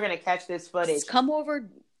him. You're going to catch this footage. Come over,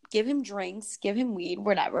 give him drinks, give him weed,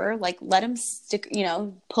 whatever. Like, let him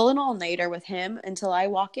pull an all-nighter with him until I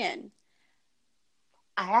walk in.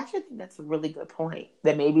 I actually think that's a really good point.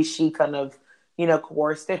 That maybe she kind of,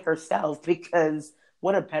 coerced it herself, because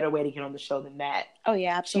what a better way to get on the show than that. Oh,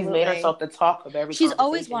 yeah, absolutely. She's made herself the talk of every She's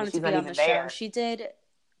always wanted to be on the show. She did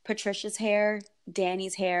Patricia's hair,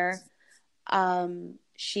 Danny's hair.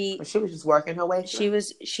 She was just working her way through.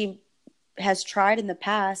 She has tried in the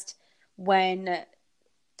past when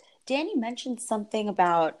Danny mentioned something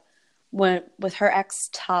about with her ex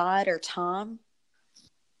Todd or Tom,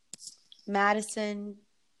 Madison's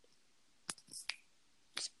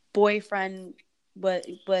boyfriend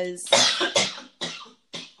was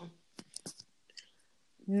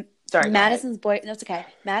Sorry, go ahead. Madison's boy. That's okay.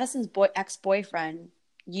 Madison's ex-boyfriend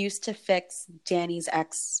used to fix Danny's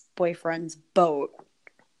ex-boyfriend's boat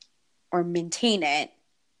or maintain it,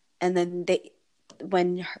 and then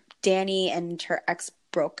when Danny and her ex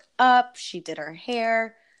broke up, she did her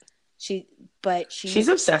hair. She's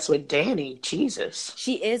obsessed with Danny. Jesus.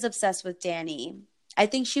 She is obsessed with Danny. I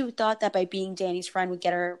think she thought that by being Danny's friend would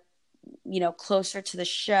get her, closer to the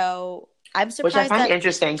show. I'm surprised. Which I find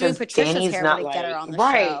interesting because Danny's hair not like get her on the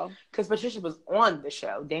right show. Because Patricia was on the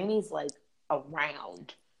show. Danny's like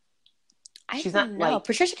around. She's not know.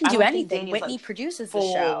 Patricia can do anything. Whitney produces the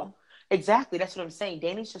show. Exactly, that's what I'm saying.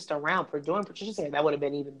 Danny's just around for doing Patricia's hair. That would have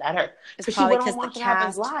been even better. It's probably because the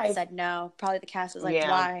cast said no. Probably the cast was like,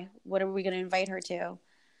 why? What are we going to invite her to?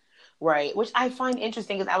 Right, which I find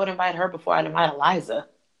interesting because I would invite her before I'd invite Eliza.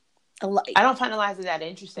 I don't find Eliza that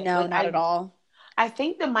interesting. No, not at all. I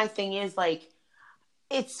think that my thing is, like,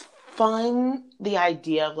 it's fun, the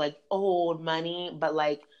idea of, like, old money, but,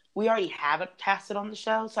 like, we already have it casted on the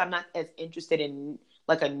show, so I'm not as interested in,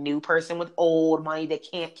 like, a new person with old money that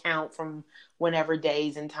can't count from whenever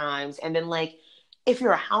days and times. And then, like, if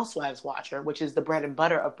you're a Housewives watcher, which is the bread and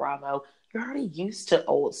butter of Bravo, you're already used to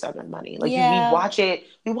old Southern money. Like,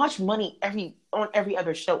 we watch money on every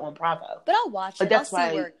other show on Bravo. But I'll watch it. I'll see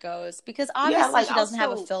where it goes. Because obviously she doesn't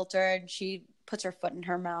have a filter and she puts her foot in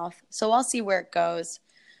her mouth. So I'll see where it goes.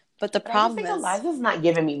 But the problem is, Eliza's not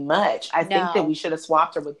giving me much. I think that we should have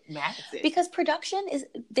swapped her with Madison. Because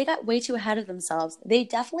they got way too ahead of themselves. They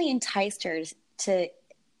definitely enticed her to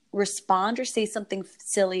respond or say something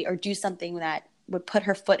silly or do something that would put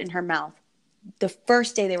her foot in her mouth the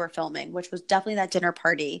first day they were filming, which was definitely that dinner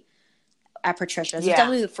party at Patricia's. Yeah. It was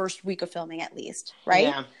definitely the first week of filming at least, right?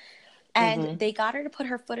 Yeah. And they got her to put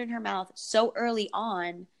her foot in her mouth so early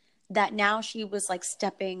on that now she was like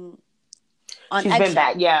stepping on She's been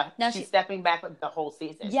back, yeah. Now she's stepping back the whole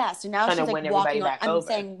season. Yeah, so now she's like walking on, I'm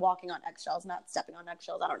saying walking on eggshells, not stepping on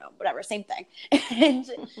eggshells. I don't know, whatever, same thing. And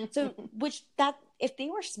so, if they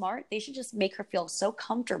were smart, they should just make her feel so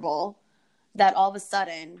comfortable that all of a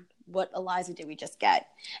sudden, what Eliza did we just get?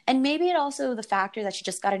 And maybe it also the factor that she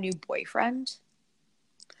just got a new boyfriend.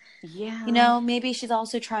 Yeah. Maybe she's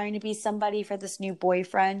also trying to be somebody for this new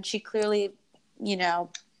boyfriend. She clearly,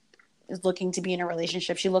 is looking to be in a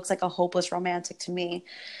relationship. She looks like a hopeless romantic to me.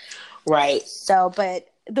 Right. So, but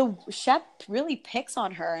the chef really picks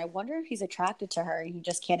on her. I wonder if he's attracted to her and he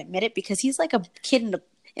just can't admit it because he's like a kid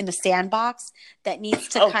in the sandbox that needs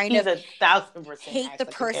to kind of 1,000% hate the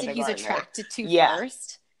person he's attracted to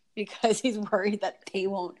first because he's worried that they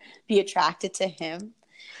won't be attracted to him.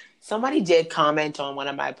 Somebody did comment on one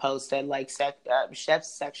of my posts that like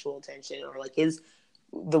chef's sexual attention or like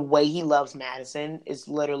the way he loves Madison is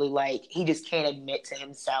literally like he just can't admit to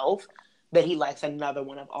himself that he likes another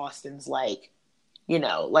one of Austin's who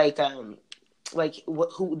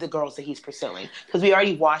the girls that he's pursuing, because we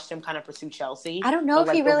already watched him kind of pursue Chelsea. I don't know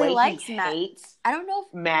if he really likes Madison. I don't know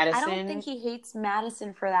if Madison. I don't think he hates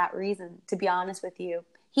Madison for that reason, to be honest with you.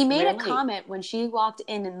 He made a comment when she walked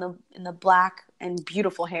in the black and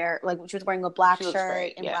beautiful hair, like she was wearing a black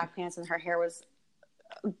shirt and black pants and her hair was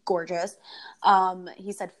gorgeous.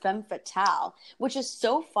 He said femme fatale, which is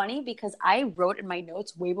so funny because I wrote in my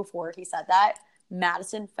notes way before he said that,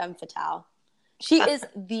 Madison femme fatale. She is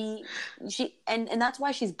and that's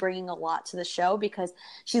why she's bringing a lot to the show, because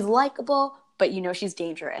she's likable, but she's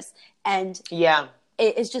dangerous. And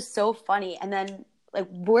it's just so funny. And then like,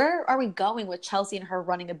 where are we going with Chelsea and her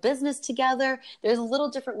running a business together? There's a little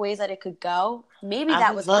different ways that it could go. Maybe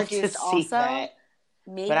that was produced also.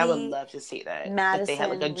 Maybe but I would love to see that. Madison, if they had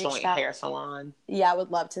like a joint hair salon. Yeah, I would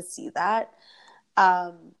love to see that.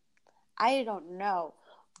 I don't know.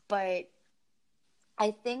 But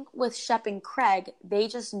I think with Shep and Craig, they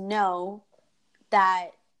just know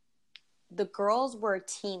that the girls were a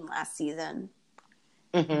team last season.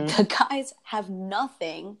 Mm-hmm. The guys have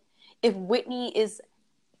nothing if Whitney is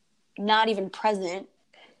not even present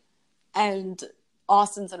and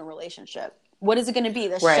Austin's in a relationship. What is it going to be?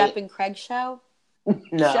 The Shep and Craig show?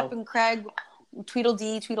 No. Shep and Craig,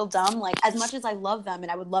 Tweedledee, Tweedledum. Like, as much as I love them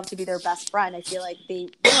and I would love to be their best friend, I feel like they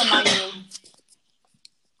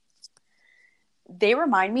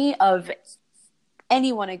remind me of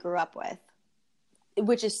anyone I grew up with,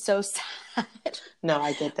 which is so sad. No,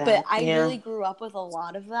 I get that. But I really grew up with a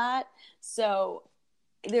lot of that. So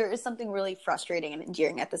there is something really frustrating and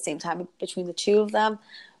endearing at the same time between the two of them.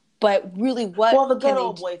 But really, the good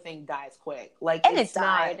old boy thing dies quick. Like, and it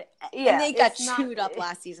died. And they got chewed up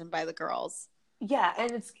last season by the girls. Yeah,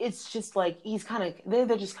 and it's just like he's kind of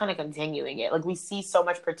they're just kind of continuing it. Like we see so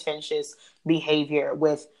much pretentious behavior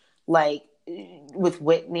like with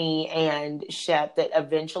Whitney and Shep that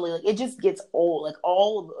eventually like it just gets old. Like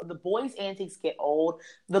all the boys' antics get old.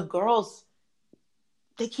 The girls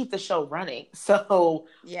they keep the show running. So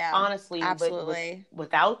Yeah, honestly, absolutely.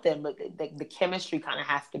 without them, but the chemistry kind of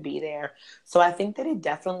has to be there. So I think that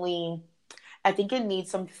I think it needs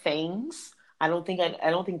some things. I don't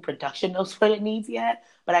think production knows what it needs yet,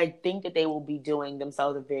 but I think that they will be doing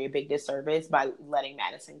themselves a very big disservice by letting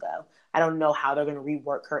Madison go. I don't know how they're going to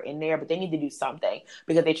rework her in there, but they need to do something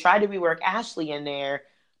because they tried to rework Ashley in there,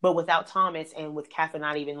 but without Thomas and with Catherine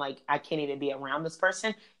not even like I can't even be around this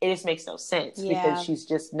person. It just makes no sense because Yeah. she's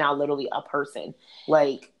just now literally a person,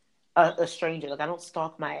 like a stranger. Like I don't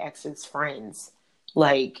stalk my ex's friends,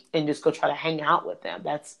 like and just go try to hang out with them.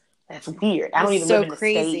 That's weird. I don't It's even live so in the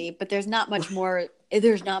crazy, state. but there's not much more.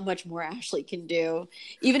 There's not much more Ashley can do.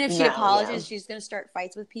 Even if she No, yeah. apologizes, she's going to start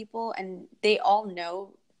fights with people, and they all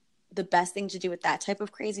know the best thing to do with that type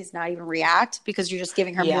of crazy is not even react because you're just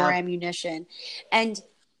giving her more Yeah. ammunition. And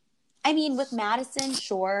I mean, with Madison,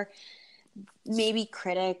 sure, maybe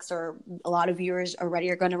critics or a lot of viewers already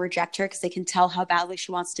are going to reject her because they can tell how badly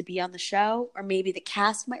she wants to be on the show, or maybe the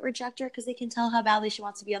cast might reject her because they can tell how badly she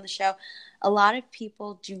wants to be on the show. A lot of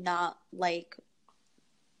people do not like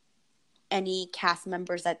any cast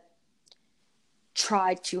members that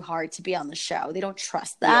tried too hard to be on the show. They don't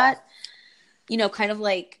trust Yeah. that. You know, kind of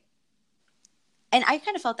like, and I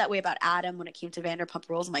kind of felt that way about Adam when it came to Vanderpump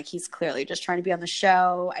Rules. I'm like, he's clearly just trying to be on the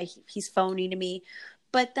show. He's phony to me.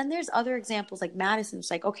 But then there's other examples like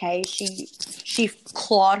Madison's like, okay, she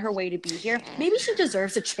clawed her way to be here. Maybe she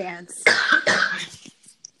deserves a chance.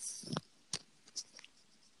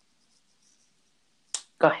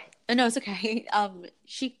 Go ahead. Oh, no, it's okay.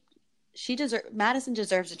 Madison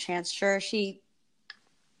deserves a chance. Sure, she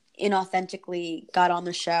inauthentically got on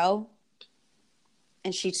the show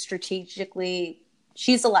and she's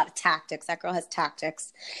a lot of tactics. That girl has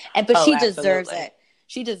tactics. But Oh, she deserves absolutely. it.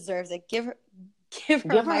 She deserves it. Give her a Give her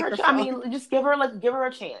her. I microphone. mean, just give her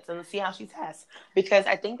a chance and see how she tests. Because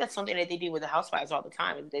I think that's something that they do with the housewives all the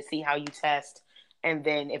time. Is they see how you test, and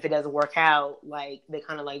then if it doesn't work out, like they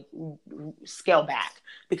kind of like scale back.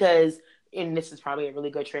 Because and this is probably a really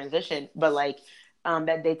good transition, but like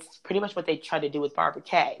that's pretty much what they tried to do with Barbara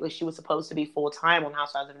Kay. Like she was supposed to be full time on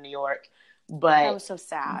Housewives of New York, That but was so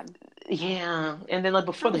sad. yeah, and then like I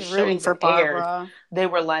before the was show rooting for even aired, Barbara. they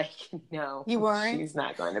were like, "No, You weren't? she's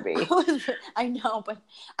not going to be." I know, but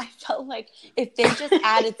I felt like if they just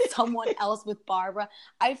added someone else with Barbara,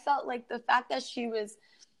 I felt like the fact that she was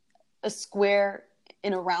a square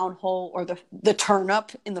in a round hole or the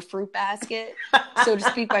turnip in the fruit basket, so to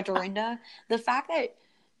speak, by Dorinda, the fact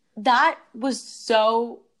that was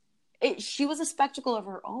so she was a spectacle of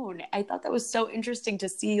her own. I thought that was so interesting to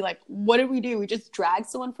see, like, what did we do? We just dragged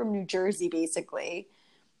someone from New Jersey basically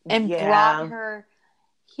and brought Yeah. her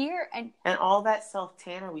here, And all that self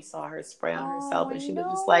tanner we saw her spray on oh, herself, I and she was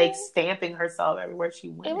just like know. stamping herself everywhere she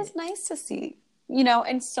It went. was nice to see,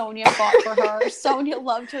 and Sonia fought for her. Sonia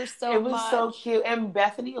loved her so It was so much. cute. And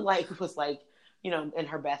Bethany like was like, in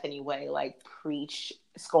her Bethany way, like preach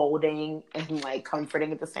scolding and like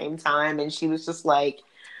comforting at the same time. And she was just like,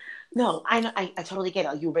 no, I know, I totally get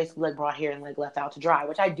it. You were basically like brought here and like left out to dry,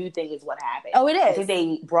 which I do think is what happened. Oh, it I think is.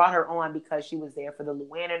 they brought her on because she was there for the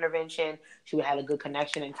Luann intervention. She had a good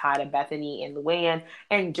connection and tie to Bethany and Luann.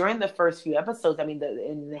 And during the first few episodes, I mean,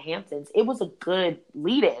 in the Hamptons, it was a good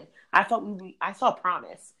lead-in. I saw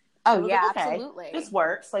promise. Oh, I was yeah, like, okay, absolutely. this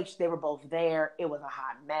works. Like they were both there. It was a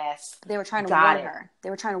hot mess. They were trying to Got warn it. her. They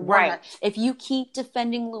were trying to warn Right. her. If you keep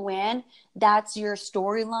defending Luann, that's your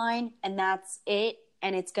storyline, and that's it,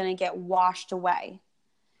 and it's going to get washed away.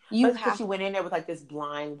 But it's because she went in there with like this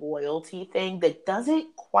blind loyalty thing that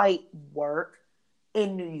doesn't quite work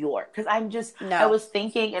in New York. Because I was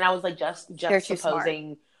thinking, and I was like just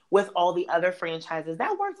supposing with all the other franchises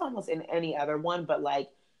that works almost in any other one, but like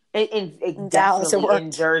in Dallas, definitely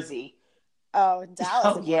in Jersey. Oh, in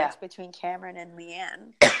Dallas, it yeah. works between Cameron and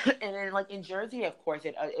Leanne. And then like in Jersey, of course,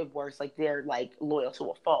 it works. Like they're like loyal to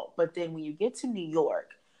a fault. But then when you get to New York,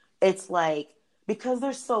 it's like because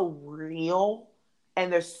they're so real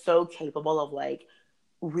and they're so capable of like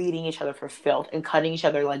reading each other for filth and cutting each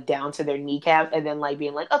other like down to their kneecap and then like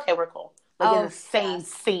being like, okay, we're cool. Like in the same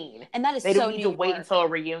scene. And that is they so don't need New to York. wait until a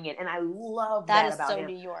reunion. And I love that about him. That is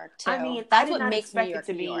so New York too. I mean, that's I did what not makes expect New York it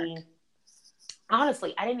to New be. York.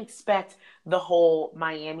 Honestly, I didn't expect the whole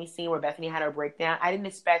Miami scene where Bethany had her breakdown. I didn't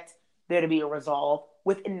expect there to be a resolve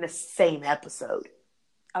within the same episode.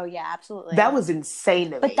 Oh yeah, absolutely. That was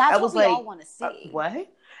insane to But me. I that's what was we all like, want to see. what?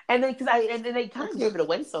 And then they kind of gave it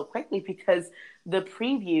away so quickly because the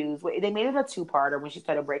previews, they made it a two-parter when she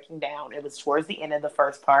started breaking down. It was towards the end of the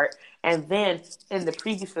first part, and then in the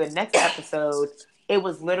previews for the next episode, it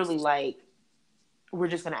was literally like, we're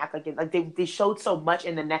just gonna act like it. Like they showed so much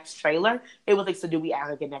in the next trailer. It was like, so do we act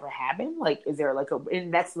like it never happened? Like, is there like a?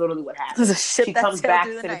 And that's literally what There's happened. a ship She that comes sailed through back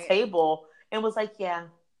the to the night. table and was like, yeah,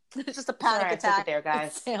 It's just a it's all panic right, take it attack. there,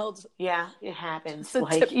 guys. It sailed. Yeah, it happens. Just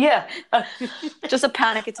Like, yeah, just a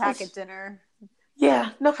panic attack at dinner.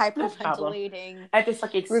 Yeah, no problem. Hyperventilating. At this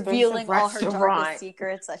like expensive Revealing all her darkest restaurant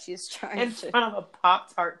secrets that she's trying in to. front of a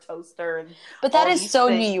Pop-Tart toaster, and But that all is these so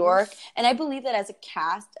things. New York, and I believe that as a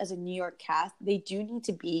cast, as a New York cast, they do need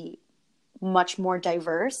to be much more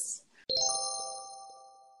diverse.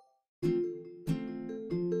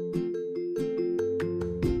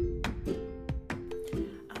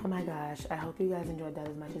 Oh my gosh, I hope you guys enjoyed that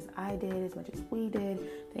as much as I did, as much as we did.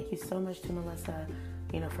 Thank you so much to Melissa,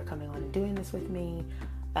 for coming on and doing this with me.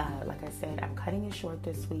 Like I said, I'm cutting it short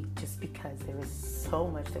this week just because there is so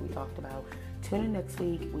much that we talked about. Tune in next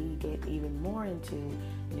week. We get even more into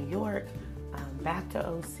New York, back to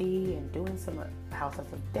OC, and doing some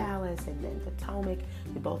Housewives of Dallas, and then Potomac.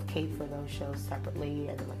 We both cape for those shows separately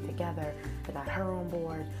and then like together. I got her on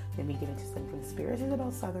board. Then we get into some conspiracies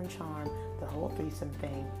about Southern Charm, the whole threesome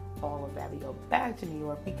thing, all of that. We go back to New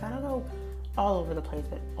York. We kind of go all over the place,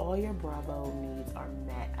 but all your Bravo needs are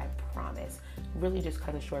met, I promise. Really just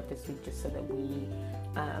cut it short this week just so that we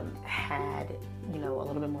had, a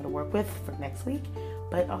little bit more to work with for next week,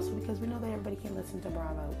 but also because we know that everybody can listen to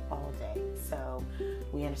Bravo all day. So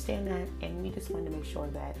we understand that, and we just wanted to make sure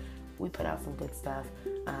that we put out some good stuff.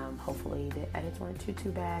 Hopefully the edits weren't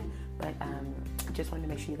too bad, but just wanted to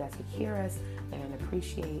make sure you guys could hear us and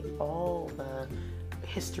appreciate all the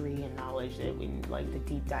history and knowledge that we, like the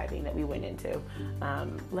deep diving that we went into.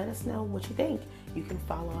 Let us know what you think. You can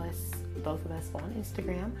follow us, both of us, on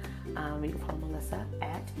Instagram. You can follow Melissa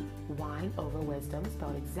at Wine Over Wisdom,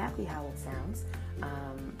 spelled exactly how it sounds,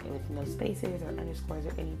 with no spaces or underscores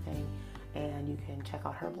or anything. And you can check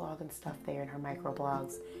out her blog and stuff there and her micro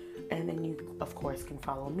blogs. And then you, of course, can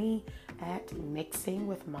follow me at Mixing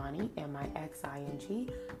with Mani, MIXING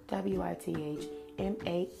WITHMANI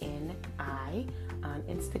on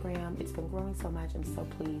Instagram. It's been growing so much. I'm so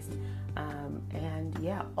pleased. And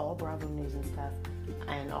yeah, all Bravo news and stuff,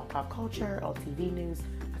 and all pop culture, all TV news.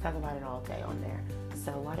 I talk about it all day on there.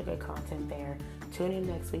 So a lot of good content there. Tune in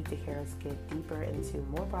next week to hear us get deeper into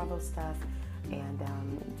more Bravo stuff and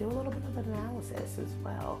do a little bit of an analysis as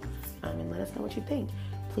well. And let us know what you think.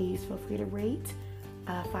 Please feel free to rate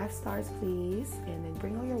 5 stars, please, and then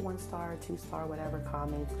bring all your 1-star, 2-star, whatever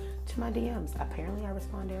comments to my DMs. Apparently, I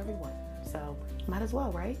respond to everyone, so might as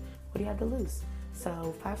well, right? What do you have to lose?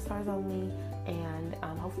 So 5 stars only, and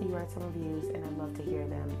hopefully you write some reviews, and I'd love to hear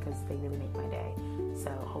them because they really make my day.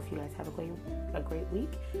 So hope you guys have a great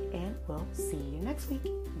week, and we'll see you next week.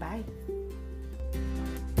 Bye.